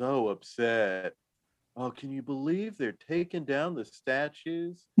be so upset. Oh, can you believe they're taking down the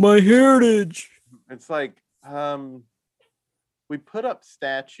statues? My heritage. It's like we put up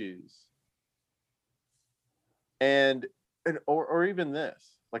statues, and or even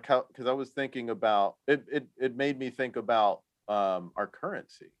this, like how, because I was thinking about it, it made me think about our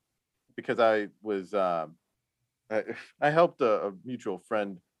currency, because I was I helped a mutual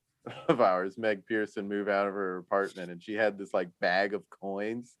friend of ours, Meg Pearson, move out of her apartment, and she had this like bag of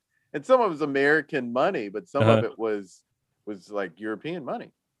coins, and some of it was American money, but some of it was like European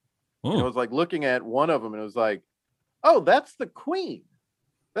money. And it Mm. was like looking at one of them, and it was like, oh, that's the Queen.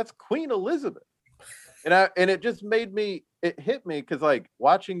 That's Queen Elizabeth. And it just made me, it hit me because like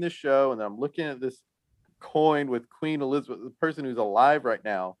watching this show, and I'm looking at this coin with Queen Elizabeth, the person who's alive right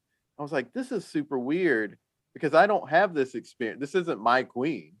now. I was like, this is super weird because I don't have this experience. This isn't my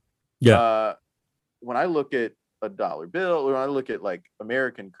queen. Yeah. Uh, when I look at a dollar bill, or when I look at like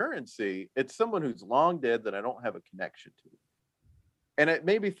American currency, it's someone who's long dead that I don't have a connection to. And it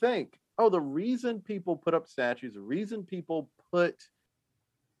made me think, oh, the reason people put up statues, the reason people put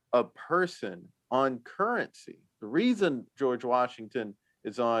a person on currency, the reason George Washington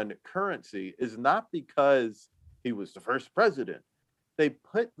is on currency is not because he was the first president. They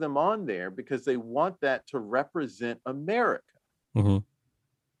put them on there because they want that to represent America. Mm-hmm.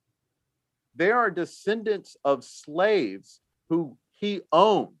 They are descendants of slaves who he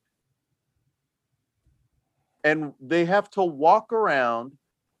owned. And they have to walk around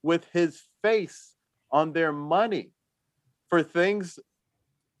with his face on their money for things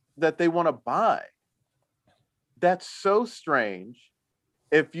that they want to buy. That's so strange.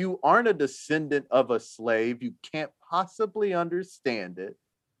 If you aren't a descendant of a slave, you can't possibly understand it.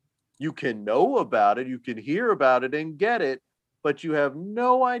 You can know about it, you can hear about it and get it, but you have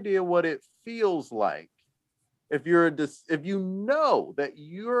no idea what it feels like. If you know that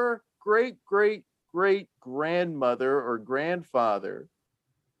your great grandmother or grandfather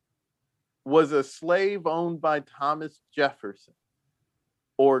was a slave owned by Thomas Jefferson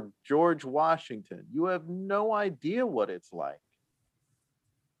or George Washington, you have no idea what it's like.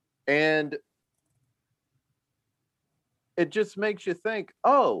 And it just makes you think,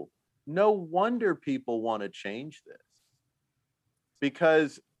 oh, no wonder people want to change this,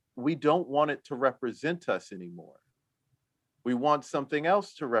 because we don't want it to represent us anymore. We want something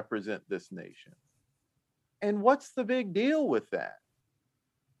else to represent this nation. And what's the big deal with that?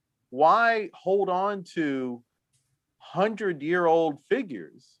 Why hold on to 100-year-old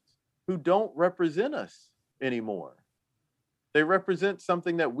figures who don't represent us anymore? They represent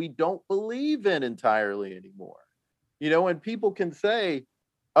something that we don't believe in entirely anymore. And people can say,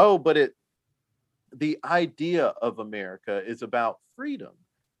 oh, but the idea of America is about freedom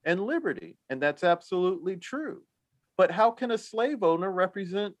and liberty. And that's absolutely true. But how can a slave owner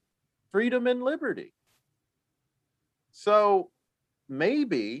represent freedom and liberty? So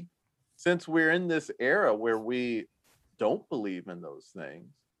maybe, since we're in this era where we don't believe in those things,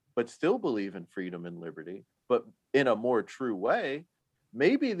 but still believe in freedom and liberty, but in a more true way,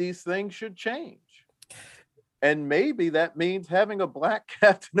 maybe these things should change. And maybe that means having a black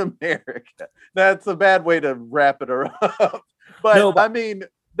Captain America. That's a bad way to wrap it up. But no, I mean,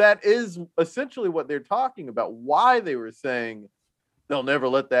 that is essentially what they're talking about. Why they were saying they'll never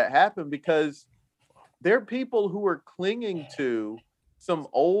let that happen, because there are people who are clinging to some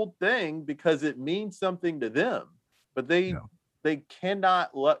old thing because it means something to them, but they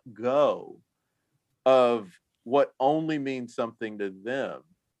cannot let go of what only means something to them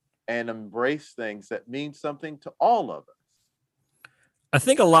and embrace things that mean something to all of us. I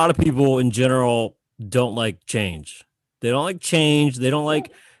think a lot of people in general don't like change. They don't like change. They don't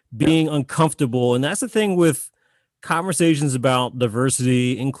like being uncomfortable. And that's the thing with conversations about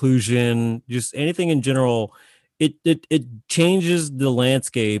diversity, inclusion, just anything in general. It changes the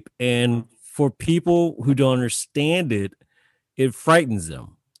landscape. And for people who don't understand it, it frightens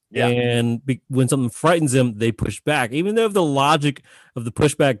them. Yeah. And when something frightens them, they push back. Even though the logic of the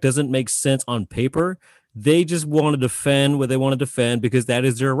pushback doesn't make sense on paper, they just want to defend what they want to defend because that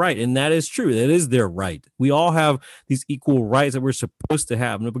is their right. And that is true. That is their right. We all have these equal rights that we're supposed to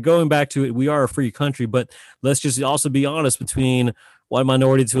have. But going back to it, we are a free country. But let's just also be honest, between one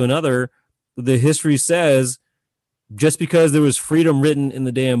minority to another, the history says just because there was freedom written in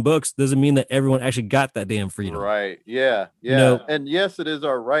the damn books doesn't mean that everyone actually got that damn freedom. Right. Yeah. And yes, it is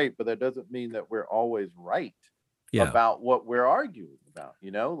our right, but that doesn't mean that we're always right about what we're arguing about.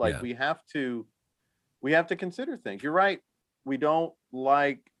 We have to consider things. You're right. We don't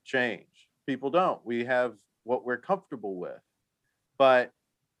like change. People don't. We have what we're comfortable with. And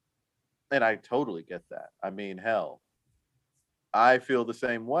I totally get that. I mean, hell, I feel the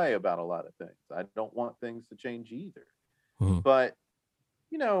same way about a lot of things. I don't want things to change either. Mm-hmm. But,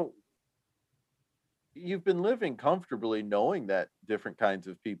 you've been living comfortably knowing that different kinds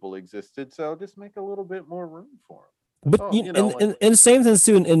of people existed. So just make a little bit more room for them. But, in the same sense,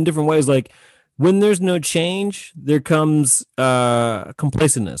 too, in different ways, like when there's no change, there comes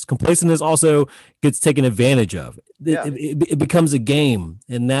complacentness. Complacentness also gets taken advantage of. It becomes a game.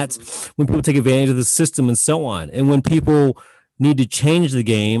 And that's when people take advantage of the system and so on. And when people need to change the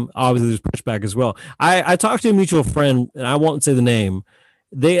game, obviously there's pushback as well. I talked to a mutual friend, and I won't say the name,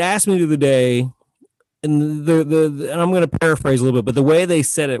 they asked me the other day, and and I'm going to paraphrase a little bit, but the way they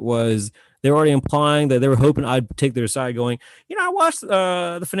said it was they were already implying that they were hoping I'd take their side, going, I watched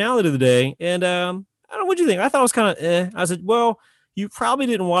the finale of the day, and I don't know what you think. I thought it was kind of I said, well, you probably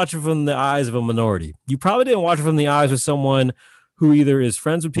didn't watch it from the eyes of a minority. You probably didn't watch it from the eyes of someone who either is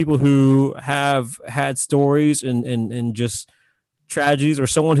friends with people who have had stories and just tragedies, or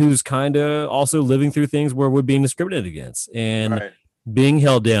someone who's kind of also living through things where we're being discriminated against and Right. being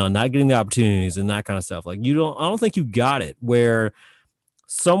held down, not getting the opportunities and that kind of stuff. Like I don't think you got it where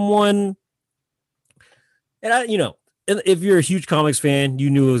someone, and if you're a huge comics fan, you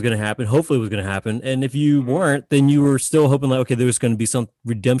knew it was going to happen. Hopefully it was going to happen. And if you weren't, then you were still hoping like, okay, there's going to be some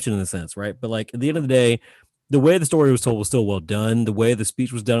redemption in a sense. Right. But like at the end of the day, the way the story was told was still well done. The way the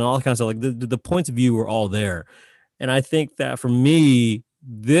speech was done, all that kind of stuff, like the points of view were all there. And I think that for me,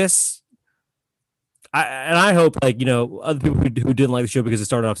 I hope like other people who didn't like the show because it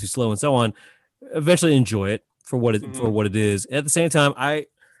started off too slow and so on, eventually enjoy it for what it is. At the same time, I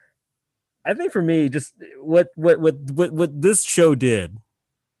think for me, just what this show did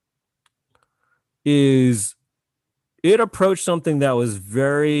is it approached something that was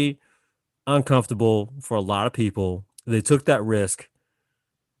very uncomfortable for a lot of people. They took that risk,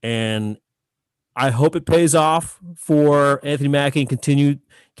 and I hope it pays off for Anthony Mackie and continued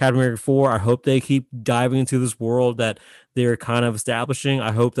Captain America 4. I hope they keep diving into this world that they're kind of establishing.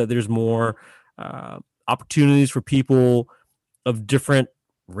 I hope that there's more opportunities for people of different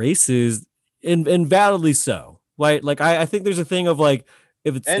races, and validly so. Right? Like I think there's a thing of like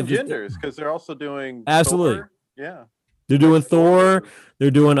if genders, because they're also doing absolutely. Thor. Yeah. They're doing Thor.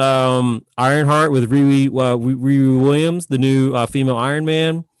 They're doing Ironheart with Riri Williams, the new female Iron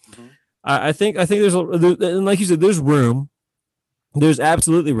Man. Mm-hmm. I think there's and like you said, there's room. There's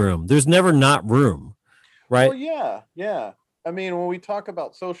absolutely room. There's never not room, right? Well, yeah. I mean, when we talk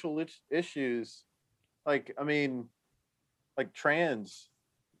about social issues, like trans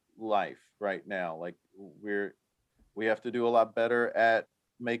life right now, like we have to do a lot better at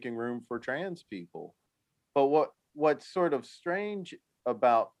making room for trans people. But what's sort of strange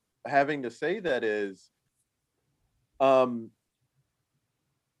about having to say that is,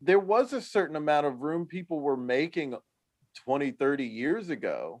 there was a certain amount of room people were making 20, 30 years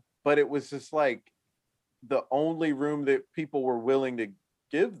ago, but it was just like the only room that people were willing to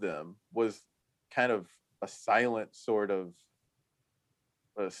give them was kind of a silent sort of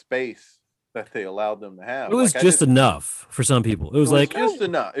space that they allowed them to have. It was like, just enough for some people. It was like just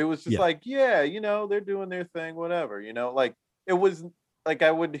enough. It was just like, yeah, they're doing their thing, whatever, like it was like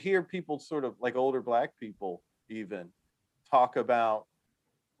I would hear people sort of like older Black people even talk about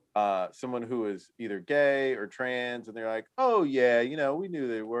someone who is either gay or trans, and they're like, oh yeah, we knew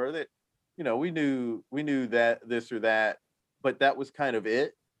they were that, we knew that this or that, but that was kind of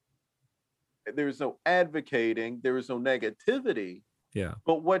it. There was no advocating, there was no negativity. Yeah.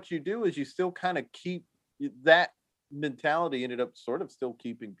 But what you do is you still kind of keep that mentality, ended up sort of still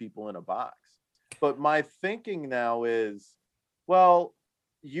keeping people in a box. But my thinking now is, well,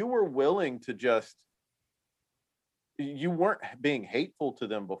 you were willing to you weren't being hateful to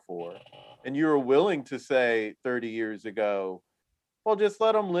them before, and you were willing to say 30 years ago, well, just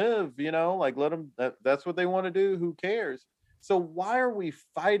let them live, like let them, that's what they want to do, who cares? So why are we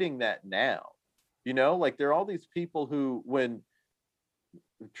fighting that now? Like there are all these people who, when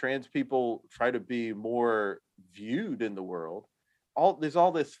trans people try to be more viewed in the world, there's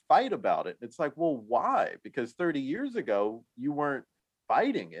all this fight about it. It's like, well, why? Because 30 years ago you weren't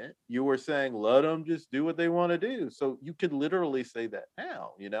fighting it, you were saying let them just do what they want to do. So you could literally say that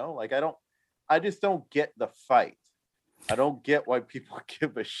now, like I just don't get the fight. I don't get why people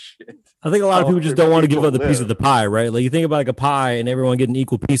give a shit. I think a lot of people just don't want to give up the piece of the pie, right? Like you think about like a pie and everyone getting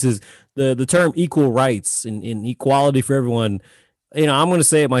equal pieces. The term equal rights and equality for everyone, I'm going to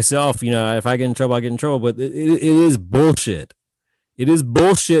say it myself. If I get in trouble, I get in trouble. But it is bullshit. It is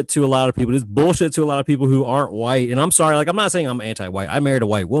bullshit to a lot of people. It is bullshit to a lot of people who aren't white. And I'm sorry, like I'm not saying I'm anti-white. I married a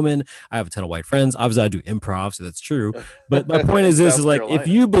white woman. I have a ton of white friends. Obviously, I do improv, so that's true. But my point is this: is like if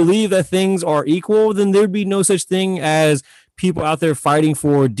you believe that things are equal, then there'd be no such thing as people out there fighting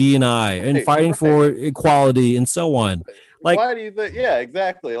for D&I and fighting for equality and so on. Like, why do you think? Yeah,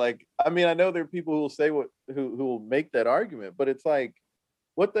 exactly. Like, I mean, I know there are people who will say who will make that argument, but it's like,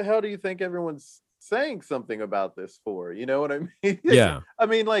 what the hell do you think everyone's saying something about this for? You know what I mean? Yeah. I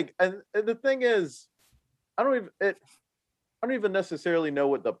mean, like, and the thing is, I don't even necessarily know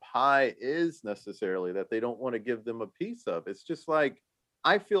what the pie is necessarily that they don't want to give them a piece of. It's just like,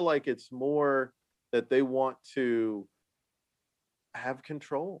 I feel like it's more that they want to have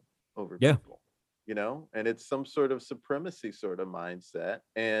control over people. and it's some sort of supremacy sort of mindset.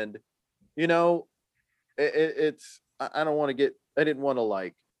 And, you know, it's, I don't want to get, I didn't want to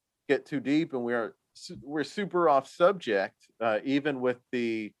like get too deep, and we're super off subject, even with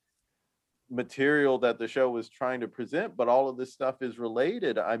the material that the show was trying to present, but all of this stuff is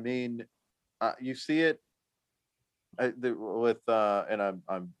related. I mean, you see it with, and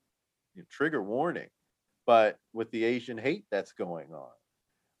I'm trigger warning, but with the Asian hate that's going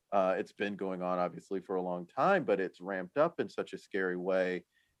on. It's been going on obviously for a long time, but it's ramped up in such a scary way.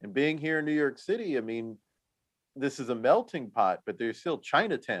 And being here in New York City, I mean, this is a melting pot, but there's still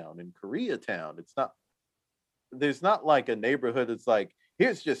Chinatown and Koreatown. There's not like a neighborhood that's like,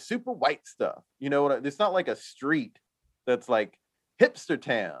 here's just super white stuff. You know what? It's not like a street that's like hipster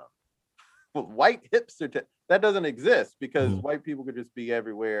town, white hipster town. That doesn't exist because white people could just be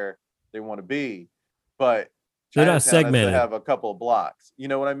everywhere they want to be. But they're not Chinatown has segmented. to have a couple of blocks. You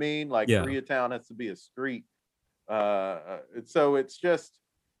know what I mean? Like Koreatown has to be a street. So it's just,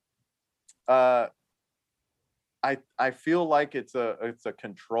 I feel like it's a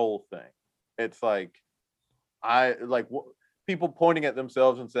control thing. It's like, people pointing at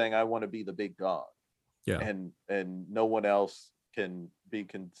themselves and saying, I want to be the big dog. Yeah. And no one else can be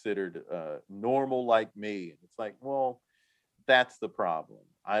considered normal like me. And it's like, well, that's the problem.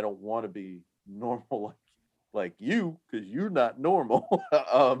 I don't want to be normal like you, because you're not normal.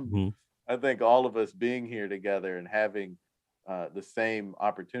 I think all of us being here together and having the same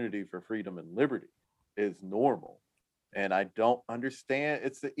opportunity for freedom and liberty is normal. And I don't understand.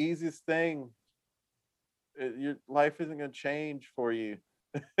 It's the easiest thing. Your life isn't going to change for you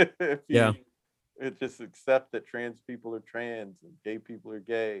if you just accept that trans people are trans and gay people are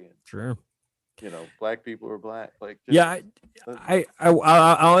gay, and sure, black people are black. Like,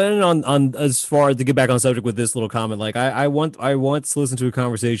 I'll end on as far to get back on subject with this little comment. Like, I once listened to a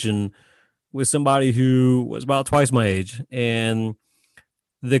conversation with somebody who was about twice my age, and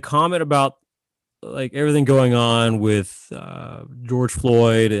the comment about like everything going on with George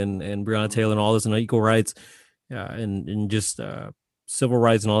Floyd and Breonna Taylor and all this and equal rights, and just civil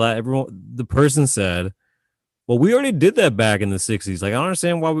rights and all that. The person said, well, we already did that back in the 60s. Like, I don't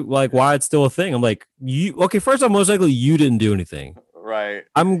understand why it's still a thing. I'm like, okay, first off, most likely you didn't do anything. Right.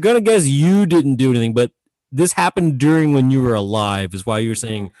 I'm going to guess you didn't do anything, but this happened during when you were alive is why you're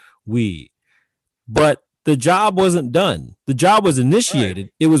saying we. But the job wasn't done. The job was initiated.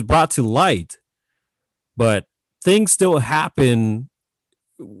 Right. It was brought to light. But things still happen,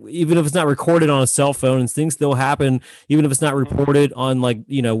 even if it's not recorded on a cell phone, and things still happen, even if it's not reported on, like,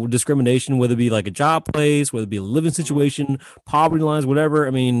 discrimination, whether it be like a job place, whether it be a living situation, poverty lines, whatever.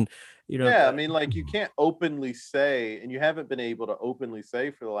 I mean, yeah, I mean, like, you can't openly say, and you haven't been able to openly say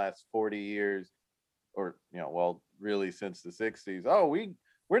for the last 40 years, or, well, really since the 60s, oh,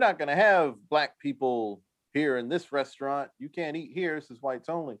 we're not going to have black people here in this restaurant. You can't eat here. This is whites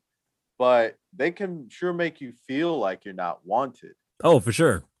only. But they can sure make you feel like you're not wanted. Oh, for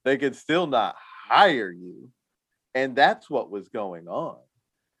sure. They can still not hire you. And that's what was going on.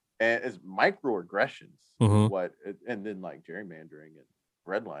 And it's microaggressions, and then like gerrymandering and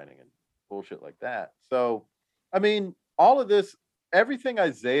redlining and bullshit like that. So, I mean, all of this, everything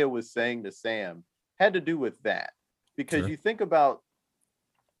Isaiah was saying to Sam had to do with that. Because you think about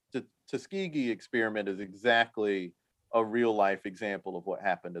the Tuskegee experiment is exactly a real life example of what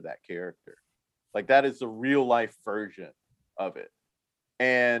happened to that character. Like, that is the real life version of it.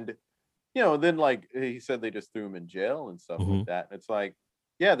 And, then like he said, they just threw him in jail and stuff like that. And it's like,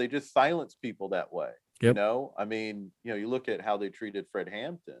 yeah, they just silence people that way. Yep. I mean, you look at how they treated Fred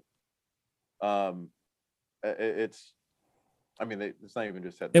Hampton. It's not even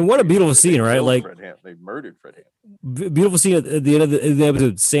just that. And what a beautiful scene, right? Like, they murdered Fred Hampton. Beautiful scene at the end of the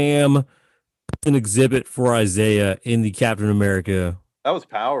episode. Sam an exhibit for Isaiah in the Captain America. That was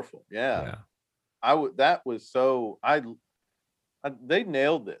powerful. Yeah. That was so, they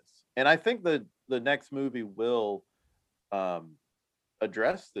nailed this. And I think the next movie will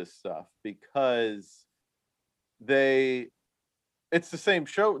address this stuff, because it's the same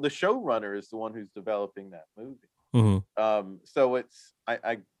show. The showrunner is the one who's developing that movie. So it's,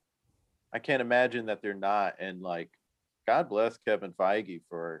 I can't imagine that they're not. And like, God bless Kevin Feige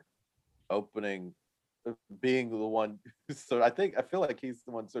for being the one. So I feel like he's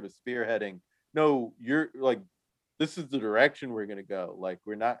the one sort of spearheading. No, you're like, this is the direction we're going to go. Like,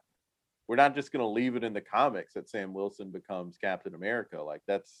 we're not just going to leave it in the comics that Sam Wilson becomes Captain America. Like,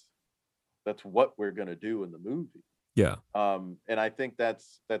 that's what we're going to do in the movie. Yeah. And I think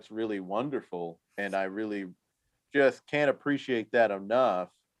that's really wonderful. And I really just can't appreciate that enough,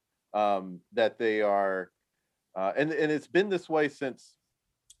 that they are, and it's been this way since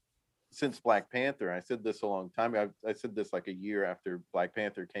since Black Panther, I said this a long time ago, I said this like a year after Black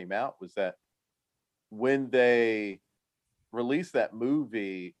Panther came out, was that when they released that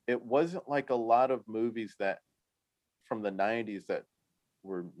movie, it wasn't like a lot of movies that from the 90s that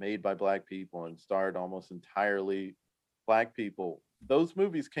were made by Black people and starred almost entirely Black people. Those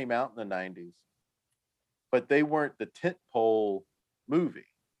movies came out in the 90s, but they weren't the tentpole movie,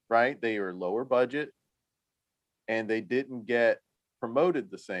 right? They were lower budget and they didn't get promoted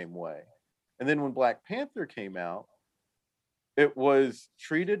the same way. And then when Black Panther came out, it was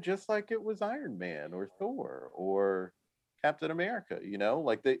treated just like it was Iron Man or Thor or Captain America, you know,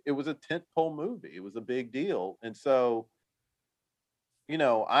 like it was a tentpole movie. It was a big deal. And so, you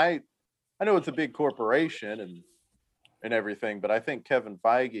know, I know it's a big corporation and everything, but I think Kevin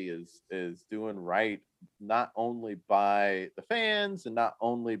Feige is doing right, not only by the fans and not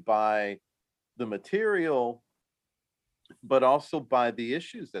only by the material, but also by the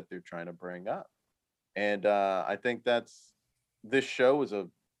issues that they're trying to bring up. And I think this show is a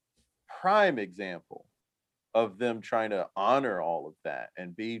prime example of them trying to honor all of that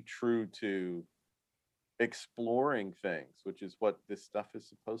and be true to exploring things, which is what this stuff is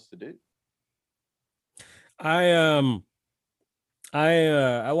supposed to do. I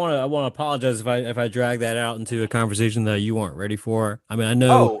want to apologize if I drag that out into a conversation that you weren't ready for. I mean, I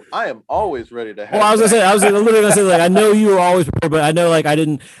know. Oh, I am always ready to have. Well, I was literally gonna say, like, I know you were always prepared, but I know, like, I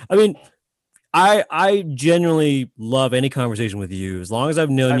didn't. I mean, I genuinely love any conversation with you. As long as I've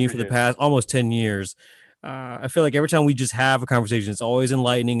known you for the past almost 10 years, I feel like every time we just have a conversation, it's always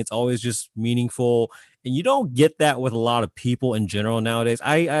enlightening. It's always just meaningful. And you don't get that with a lot of people in general nowadays.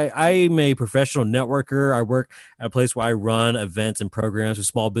 I'm a professional networker. I work at a place where I run events and programs for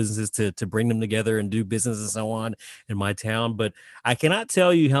small businesses to bring them together and do business and so on in my town. But I cannot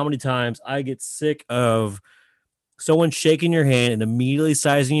tell you how many times I get sick of someone shaking your hand and immediately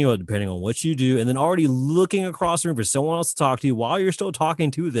sizing you up depending on what you do, and then already looking across the room for someone else to talk to you while you're still talking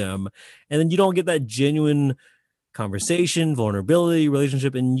to them, and then you don't get that genuine conversation, vulnerability,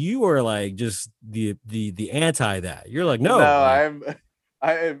 relationship, and you are like just the anti that. You're like, no,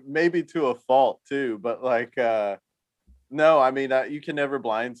 I maybe to a fault too, but like no, I mean, you can never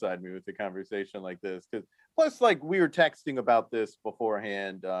blindside me with a conversation like this, because plus, like, we were texting about this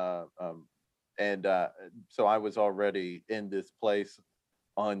beforehand, and so I was already in this place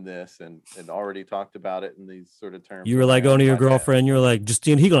on this and already talked about it in these sort of terms. You were like going to your girlfriend, you were like,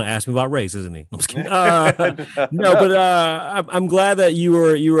 Justine, he's gonna ask me about race, isn't he? No, but I'm glad that you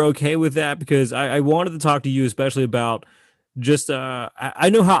were okay with that, because I wanted to talk to you especially about just I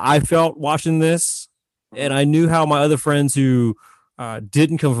know how I felt watching this, and I knew how my other friends who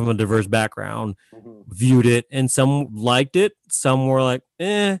didn't come from a diverse background viewed it, and some liked it, some were like,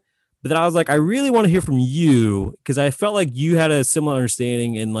 eh. But then I was like, I really want to hear from you, because I felt like you had a similar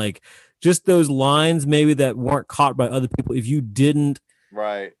understanding, and like just those lines maybe that weren't caught by other people if you didn't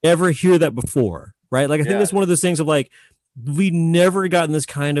ever hear that before, right? Like, I think that's one of those things of like, we never gotten this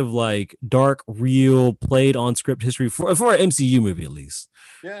kind of like dark, real, played on script history for an MCU movie, at least.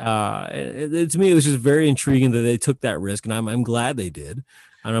 To me, it was just very intriguing that they took that risk, and I'm glad they did,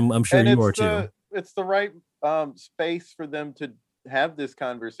 and I'm sure you are too. It's the right space for them to have this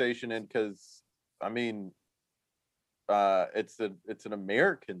conversation in, because I mean, it's an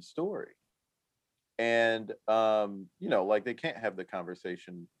American story, and you know, like, they can't have the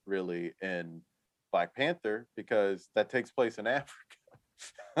conversation really in Black Panther because that takes place in Africa.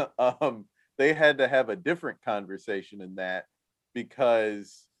 They had to have a different conversation in that,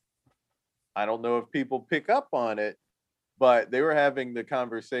 because I don't know if people pick up on it, but they were having the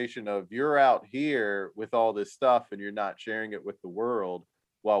conversation of, you're out here with all this stuff and you're not sharing it with the world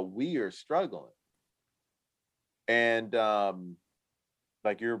while we are struggling. And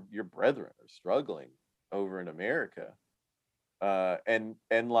like, your brethren are struggling over in America. And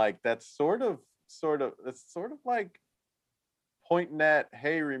like, that's sort of like pointing at,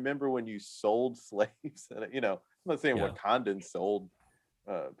 hey, remember when you sold slaves? And, you know, I'm not saying Wakandans sold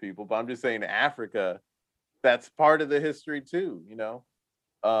people, but I'm just saying Africa, that's part of the history too, you know.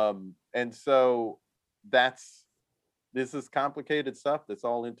 And so this is complicated stuff that's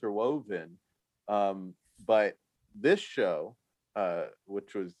all interwoven. But this show,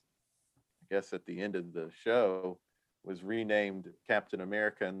 which was, I guess, at the end of the show, was renamed Captain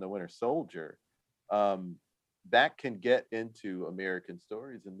America and the Winter Soldier, that can get into American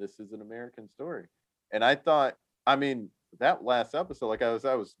stories, and this is an American story. And I thought, I mean, that last episode, like,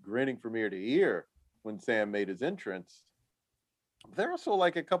 I was grinning from ear to ear when Sam made his entrance. There were also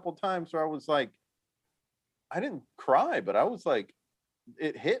like a couple times where I was like, I didn't cry, but I was like,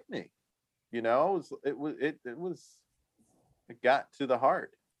 it hit me, you know. It got to the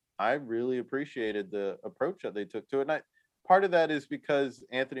heart. I really appreciated the approach that they took to it. And part of that is because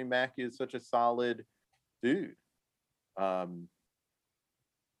Anthony Mackie is such a solid dude. Um,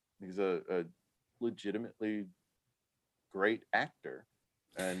 he's a legitimately great actor,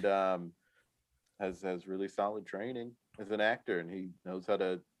 and has really solid training as an actor, and he knows how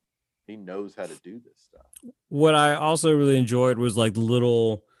to do this stuff. What I also really enjoyed was like the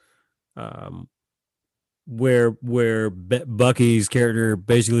little um where Bucky's character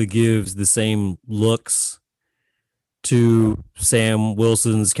basically gives the same looks to Sam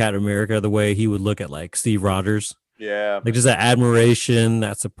Wilson's Captain America, the way he would look at like Steve Rogers. Yeah, Like just that admiration,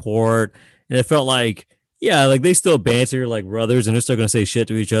 that support. And it felt like, yeah, like they still banter like brothers and they're still gonna say shit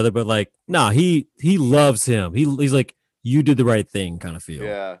to each other, but like, nah, he loves him. He's like, you did the right thing kind of feel.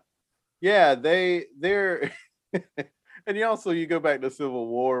 yeah. They're and you go back to Civil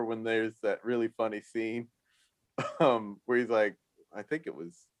War when there's that really funny scene where he's like, I think it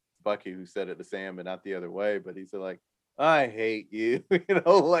was Bucky who said it to Sam and not the other way, but he's like, I hate you,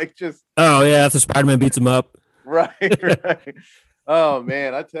 like just Oh yeah, after Spider-Man beats him up. right. Oh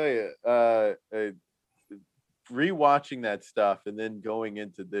man, I tell you, rewatching that stuff and then going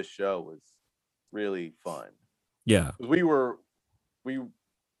into this show was really fun. Yeah. We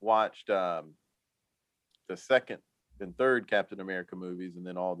watched the second and third Captain America movies and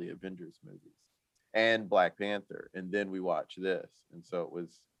then all the Avengers movies and Black Panther, and then we watched this, and so it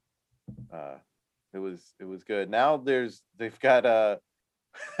was good. Now they've got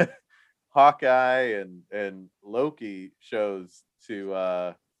Hawkeye and Loki shows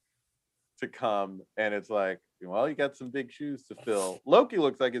to come, and it's like, well, you got some big shoes to fill. Loki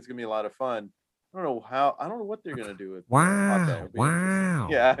looks like it's gonna be a lot of fun. I don't know what they're gonna do with Hawkeye. Wow.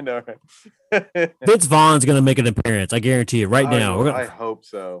 Yeah, I know. Right? Vince Vaughn's gonna make an appearance. I guarantee it right now. I hope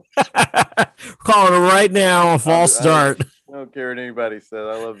so. Calling it right now, a false start. I don't care what anybody says.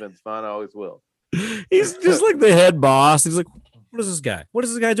 I love Vince Vaughn. I always will. He's just like the head boss. He's like, what is this guy? What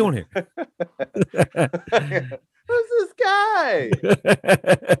is this guy doing here? Who's this guy?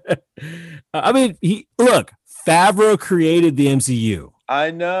 I mean, Favreau created the MCU.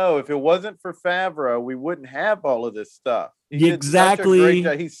 I know. If it wasn't for Favreau, we wouldn't have all of this stuff. Exactly.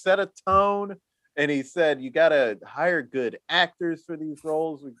 He set a tone, and he said, you got to hire good actors for these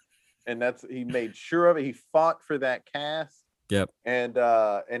roles. And he made sure of it. He fought for that cast. Yep. And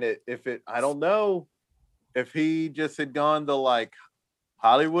I don't know if he just had gone the like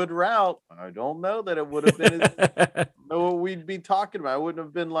Hollywood route, I don't know that it would have been what we'd be talking about. I wouldn't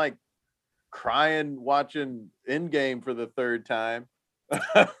have been like crying watching Endgame for the third time.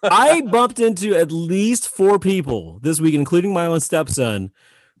 I bumped into at least 4 people this week, including my own stepson,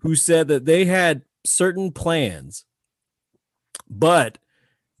 who said that they had certain plans, but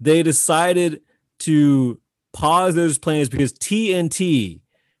they decided to pause those plans because TNT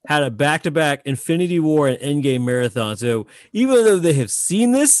had a back-to-back Infinity War and Endgame marathon. So even though they have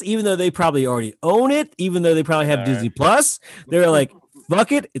seen this, even though they probably already own it, even though they probably have Disney Plus, they're like,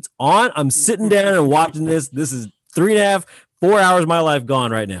 fuck it, it's on. I'm sitting down and watching this. This is 3.5, 4 hours of my life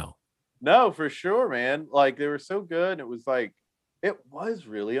gone right now. No, for sure, man. Like they were so good. It was like, it was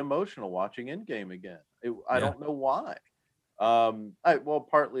really emotional watching Endgame again. I don't know why.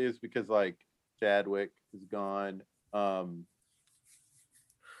 Partly is because like Chadwick is gone. I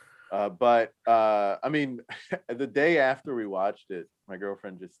mean, the day after we watched it, my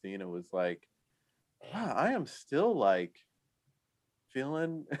girlfriend Justina was like, wow, I am still like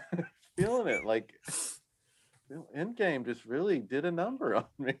feeling it. Like Endgame just really did a number on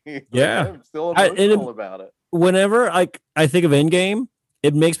me. Yeah. I'm still emotional about it. Whenever I think of Endgame,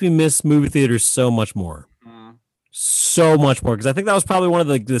 it makes me miss movie theaters so much more. So much more, because I think that was probably one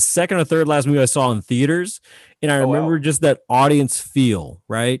of the second or third last movie I saw in theaters, and I remember just that audience feel,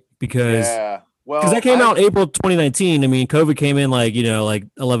 right? Because that came out April 2019. I mean, COVID came in like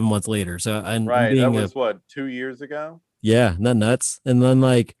 11 months later. So that was what, 2 years ago? Yeah, not nuts. And then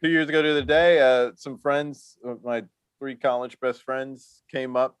like 2 years ago to the day, some friends, my 3 college best friends,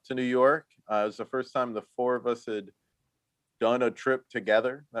 came up to New York. It was the first time the 4 of us had done a trip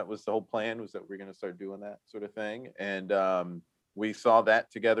together. That was the whole plan, was that we're going to start doing that sort of thing. And we saw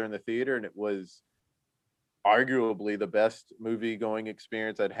that together in the theater, and it was arguably the best movie going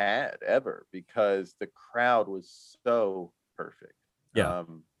experience I'd had ever, because the crowd was so perfect. Yeah.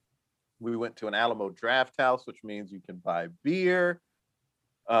 We went to an Alamo Draft House, which means you can buy beer.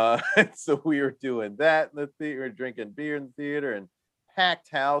 So we were doing that in the theater, drinking beer in the theater, and packed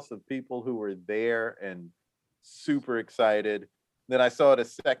house of people who were there and super excited. Then I saw it a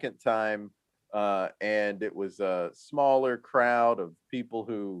second time, and it was a smaller crowd of people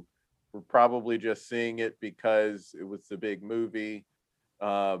who were probably just seeing it because it was the big movie.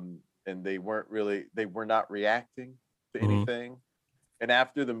 and they were not reacting to anything. And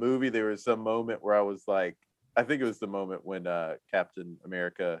after the movie, there was some moment where I was like, I think it was the moment when Captain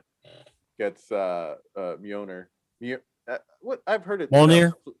America gets Mjolnir. What I've heard it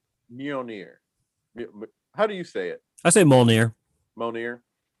Mjolnir. Mjolnir. How do you say it? I say Mjolnir. Mjolnir.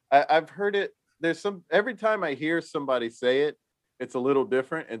 I've heard it. There's some every time I hear somebody say it, it's a little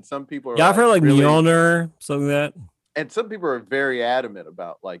different, and some people are I've heard like really, Mjolnir, something like that. And some people are very adamant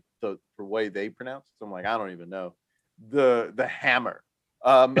about like the way they pronounce it. So I'm like, I don't even know. The hammer.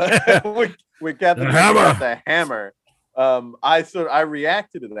 We got the hammer. I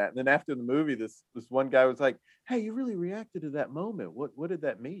reacted to that, and then after the movie, this one guy was like, "Hey, you really reacted to that moment. What did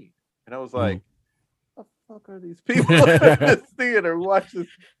that mean?" And I was like, "What the fuck are these people in this theater watch this?"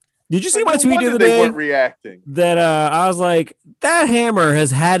 Did you see my tweet the other day? They weren't reacting. That I was like, that hammer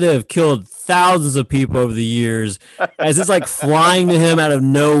has had to have killed thousands of people over the years, as it's like flying to him out of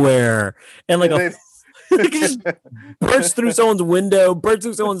nowhere, and like he just bursts through someone's window, bursts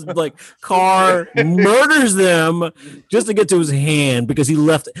through someone's like car, murders them just to get to his hand because he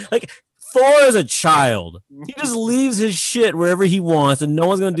left. Like Thor is a child. He just leaves his shit wherever he wants, and no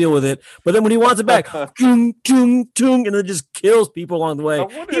one's gonna deal with it. But then when he wants it back, chung, chung, chung, and it just kills people along the way.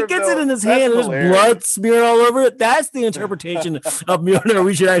 He gets it in his hand, and there's blood smeared all over it. That's the interpretation of Mjolnir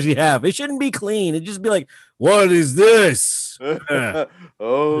we should actually have. It shouldn't be clean. It just be like, what is this?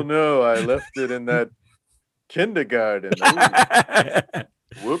 Oh no, I left it in that kindergarten.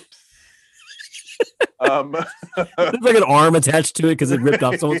 Whoops. There's like an arm attached to it because it ripped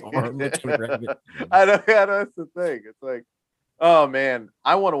off someone's arm. I know that's the thing. It's like, oh man,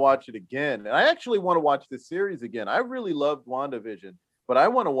 I want to watch it again, and I actually want to watch this series again. I really loved WandaVision, but I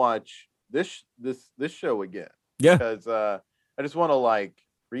want to watch this show again. Yeah, because I just want to like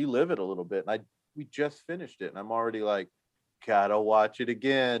relive it a little bit. And we just finished it, and I'm already like, gotta watch it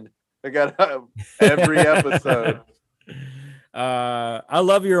again. I got every episode. I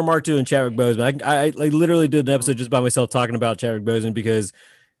love your remark too in Chadwick Boseman. I literally did an episode just by myself talking about Chadwick Boseman because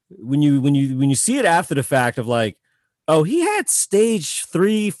when you see it after the fact of like, oh, he had stage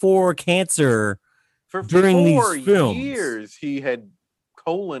 3-4 cancer for during these films. Years. He had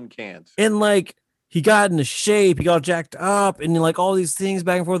colon cancer, and like he got into shape, he got jacked up, and like all these things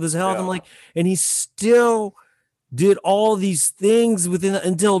back and forth with his health. I'm like, and he still did all these things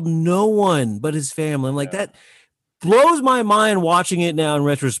until no one but his family. I'm like that. Blows my mind watching it now in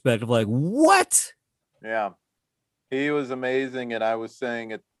retrospect of like, what? Yeah, he was amazing. And I was saying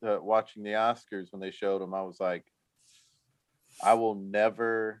it watching the Oscars when they showed him, I was like, that will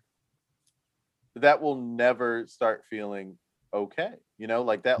never start feeling okay. You know,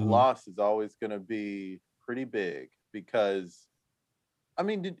 like that loss is always going to be pretty big because, I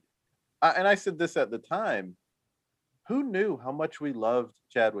mean, and I said this at the time, who knew how much we loved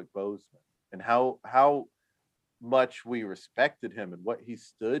Chadwick Boseman and how much we respected him and what he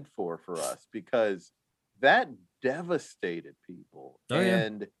stood for us, because that devastated people.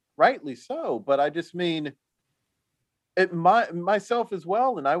 And rightly so. But I just mean it myself as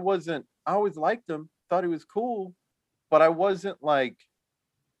well. And I always liked him, thought he was cool, but it wasn't like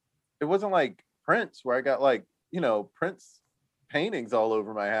Prince where I got like, Prince paintings all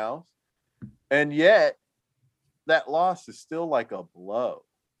over my house. And yet that loss is still like a blow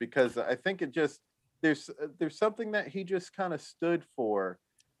because I think it just, there's something that he just kind of stood for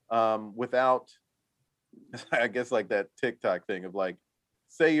without, I guess, like that TikTok thing of like,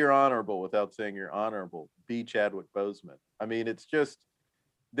 say you're honorable without saying you're honorable. Be Chadwick Boseman. I mean, it's just,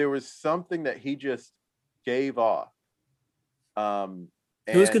 there was something that he just gave off.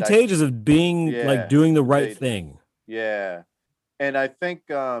 It was contagious of being like doing the right thing. Yeah. And I think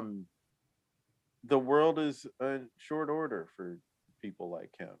the world is in short order for people like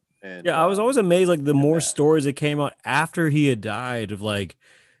him. And I was always amazed, like the more stories that came out after he had died of like,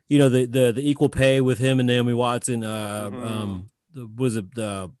 the equal pay with him and Naomi Watts and was it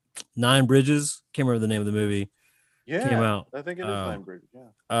the 9 Bridges? Can't remember the name of the movie. Yeah, came out. I think it is 9 Bridges.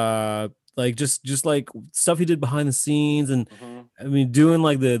 Yeah. Like just like stuff he did behind the scenes, and I mean doing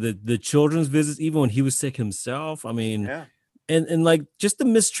like the children's visits even when he was sick himself. I mean, and like just the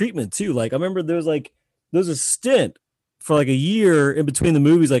mistreatment too. Like I remember there was a stint for like a year in between the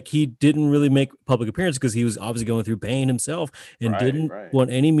movies, like he didn't really make public appearances because he was obviously going through pain himself and didn't want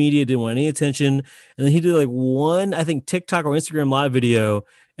any media, didn't want any attention. And then he did like one, I think TikTok or Instagram live video,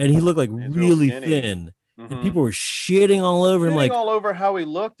 and he looked like really thin. And people were shitting all over him, like all over how he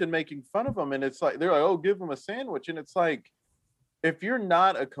looked and making fun of him. And it's like, they're like, oh, give him a sandwich. And it's like, if you're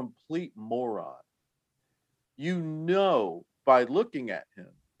not a complete moron, by looking at him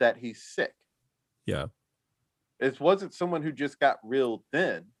that he's sick. Yeah. It wasn't someone who just got real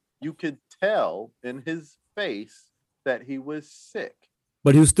thin. You could tell in his face that he was sick.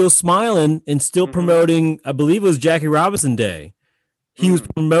 But he was still smiling and still promoting, I believe it was Jackie Robinson Day. He was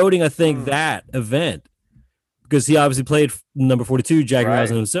promoting, I think, that event because he obviously played number 42, Jackie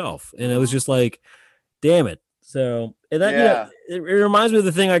Robinson himself. And it was just like, damn it. So, and that, it reminds me of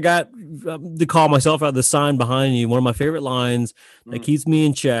the thing I got to call myself out, the sign behind you. One of my favorite lines that keeps me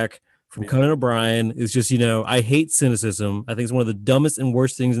in check from Conan O'Brien is just, I hate cynicism. I think it's one of the dumbest and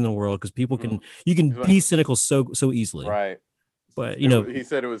worst things in the world because people you can be cynical so easily. Right. But, he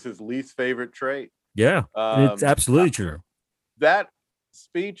said it was his least favorite trait. Yeah, it's absolutely true. That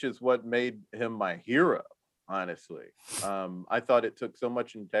speech is what made him my hero, honestly. I thought it took so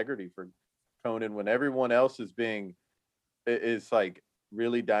much integrity for Conan when everyone else is like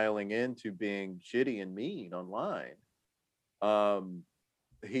really dialing into being shitty and mean online.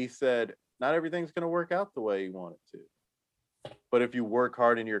 He said, not everything's going to work out the way you want it to. But if you work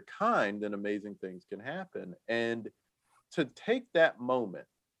hard and you're kind, then amazing things can happen. And to take that moment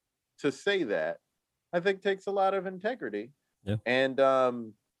to say that, I think takes a lot of integrity. Yeah. And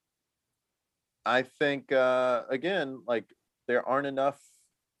I think, again, like there aren't enough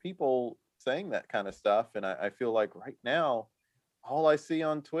people saying that kind of stuff. And I feel like right now, all I see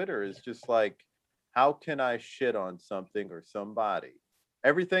on Twitter is just like, how can I shit on something or somebody?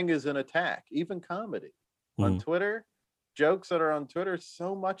 Everything is an attack, even comedy. On Twitter, jokes that are on Twitter,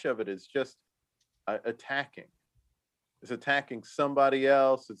 so much of it is just attacking. It's attacking somebody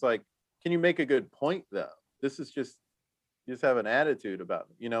else. It's like, can you make a good point though? This is just, you just have an attitude about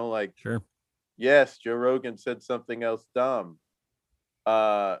it, like, sure. Yes, Joe Rogan said something else dumb.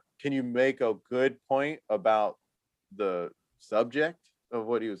 Can you make a good point about the subject of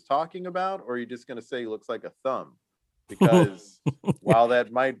what he was talking about? Or are you just going to say he looks like a thumb? Because while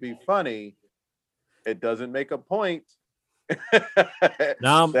that might be funny, it doesn't make a point.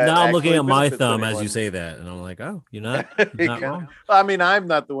 Now I'm looking at my thumb as you say that, and I'm like, oh, you're not wrong. I mean, I'm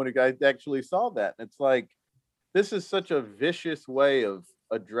not the one who actually saw that. And it's like, this is such a vicious way of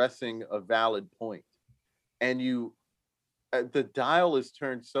addressing a valid point. And the dial is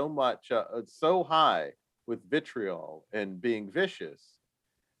turned so much, so high with vitriol and being vicious.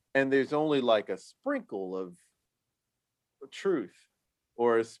 And there's only like a sprinkle of truth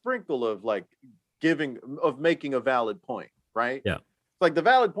or a sprinkle of like making a valid point, right? Yeah. It's like the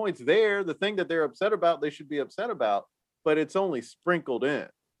valid point's there, the thing that they're upset about, they should be upset about, but it's only sprinkled in.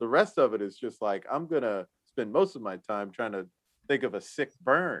 The rest of it is just like, I'm going to spend most of my time trying to think of a sick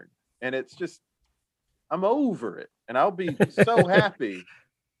burn. And it's just, I'm over it. And I'll be so happy.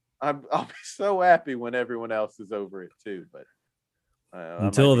 I'll be so happy when everyone else is over it too. But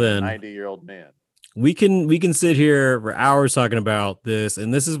until then, 90-year-old man. We can sit here for hours talking about this,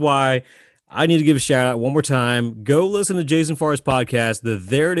 and this is why I need to give a shout out one more time. Go listen to Jason Farr's podcast, the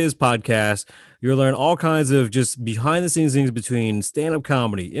There It Is podcast. You'll learn all kinds of just behind the scenes things between stand-up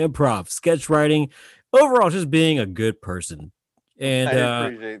comedy, improv, sketch writing, overall just being a good person. And I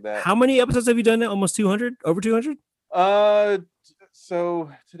appreciate that. How many episodes have you done now? Almost 200? Over 200? So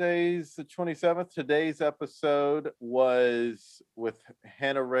today's the 27th. Today's episode was with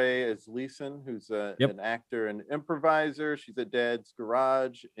Hannah Ray as Leeson, who's an actor and improviser. She's at Dad's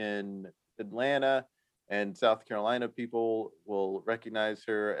Garage in Atlanta and South Carolina. People will recognize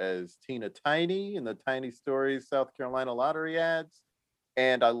her as Tina Tiny in the Tiny Stories South Carolina lottery ads.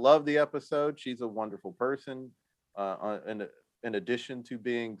 And I love the episode. She's a wonderful person, in addition to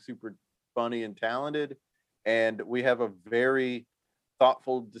being super funny and talented. And we have a very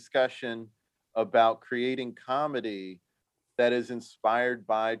thoughtful discussion about creating comedy that is inspired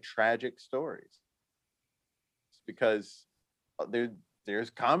by tragic stories. Because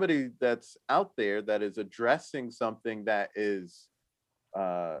there's comedy that's out there that is addressing something that is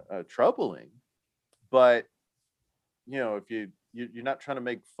troubling, but if you're not trying to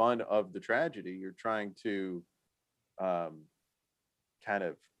make fun of the tragedy, you're trying to kind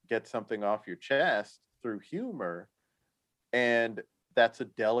of get something off your chest through humor, and that's a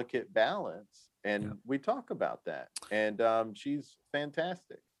delicate balance, and we talk about that. And she's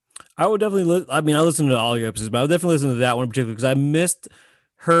fantastic. I would definitely I listened to all your episodes, but I would definitely listen to that one in particular because I missed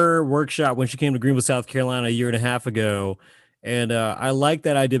her workshop when she came to Greenville, South Carolina a year and a half ago. And I like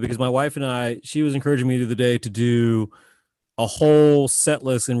that idea because my wife and she was encouraging me the other day to do a whole set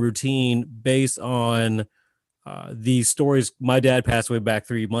list and routine based on these stories. My dad passed away back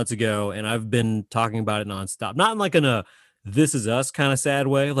 3 months ago, and I've been talking about it nonstop. Not in like in a This Is Us kind of sad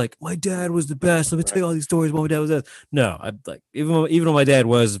way, like my dad was the best. Let me tell you all these stories about my dad was that. No, I like even though my dad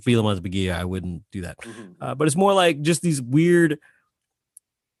was Philemon's Begia, I wouldn't do that. But it's more like just these weird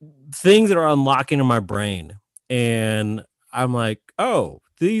things that are unlocking in my brain. and I'm like, oh,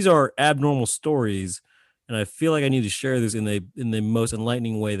 these are abnormal stories, and I feel like I need to share this in the most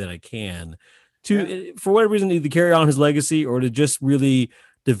enlightening way that I can, for whatever reason, either carry on his legacy or to just really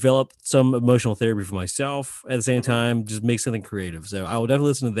develop some emotional therapy for myself at the same time, just make something creative. So I will definitely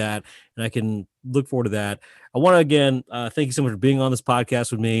listen to that, and I can look forward to that. I want to again thank you so much for being on this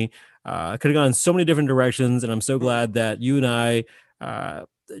podcast with me. I could have gone in so many different directions, and I'm so glad that you and I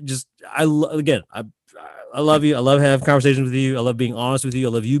again, I love you. I love having conversations with you. I love being honest with you.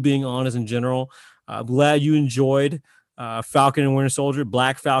 I love you being honest in general. I'm glad you enjoyed Falcon and Winter Soldier,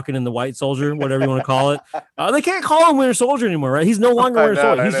 Black Falcon and the White Soldier, whatever you want to call it. They can't call him Winter Soldier anymore, right? He's no longer Winter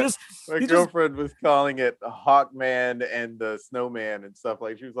Soldier. He's just my girlfriend was calling it Hawkman and the Snowman and stuff.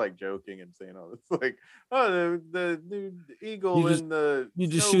 Like she was like joking and saying all this, like, oh, the new eagle and the you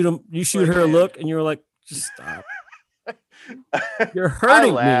just shoot him. You shoot her a look, and you're like, just stop. You're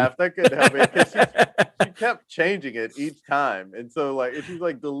hurting me. I couldn't help it because she kept changing it each time, and so like she's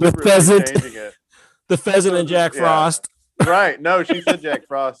like deliberately changing it. The pheasant and Jack Frost. Right? No, she said Jack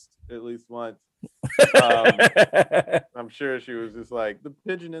Frost at least once. I'm sure she was just like the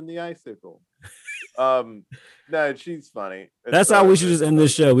pigeon and the icicle. No, she's funny. That's how we should just end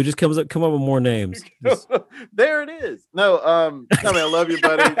this show. We just come up with more names. There it is. No, I mean, I love you,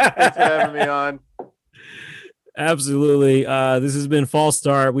 buddy. Thanks for having me on. Absolutely. This has been False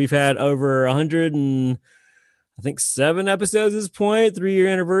Start. We've had over 7 episodes at this point, 3-year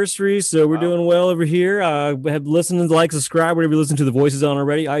anniversary. So we're doing well over here. Have listened, like, subscribe, wherever you listen to the voices on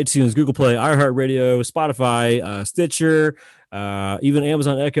already. iTunes, Google Play, iHeartRadio, Spotify, Stitcher, even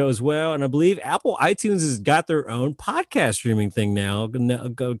Amazon Echo as well. And I believe Apple iTunes has got their own podcast streaming thing now,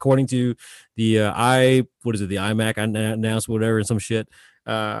 according to the the iMac announced whatever and some shit.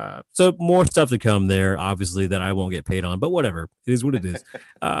 So more stuff to come there, obviously, that I won't get paid on, but whatever, it is what it is.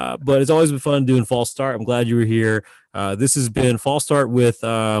 But it's always been fun doing False Start. I'm glad you were here. This has been False Start with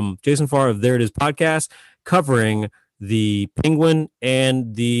Jason Farr of There It Is podcast, covering the penguin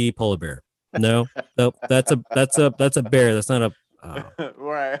and the polar bear. No, that's a bear. That's not a. Oh,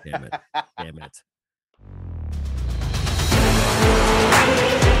 right. Damn it.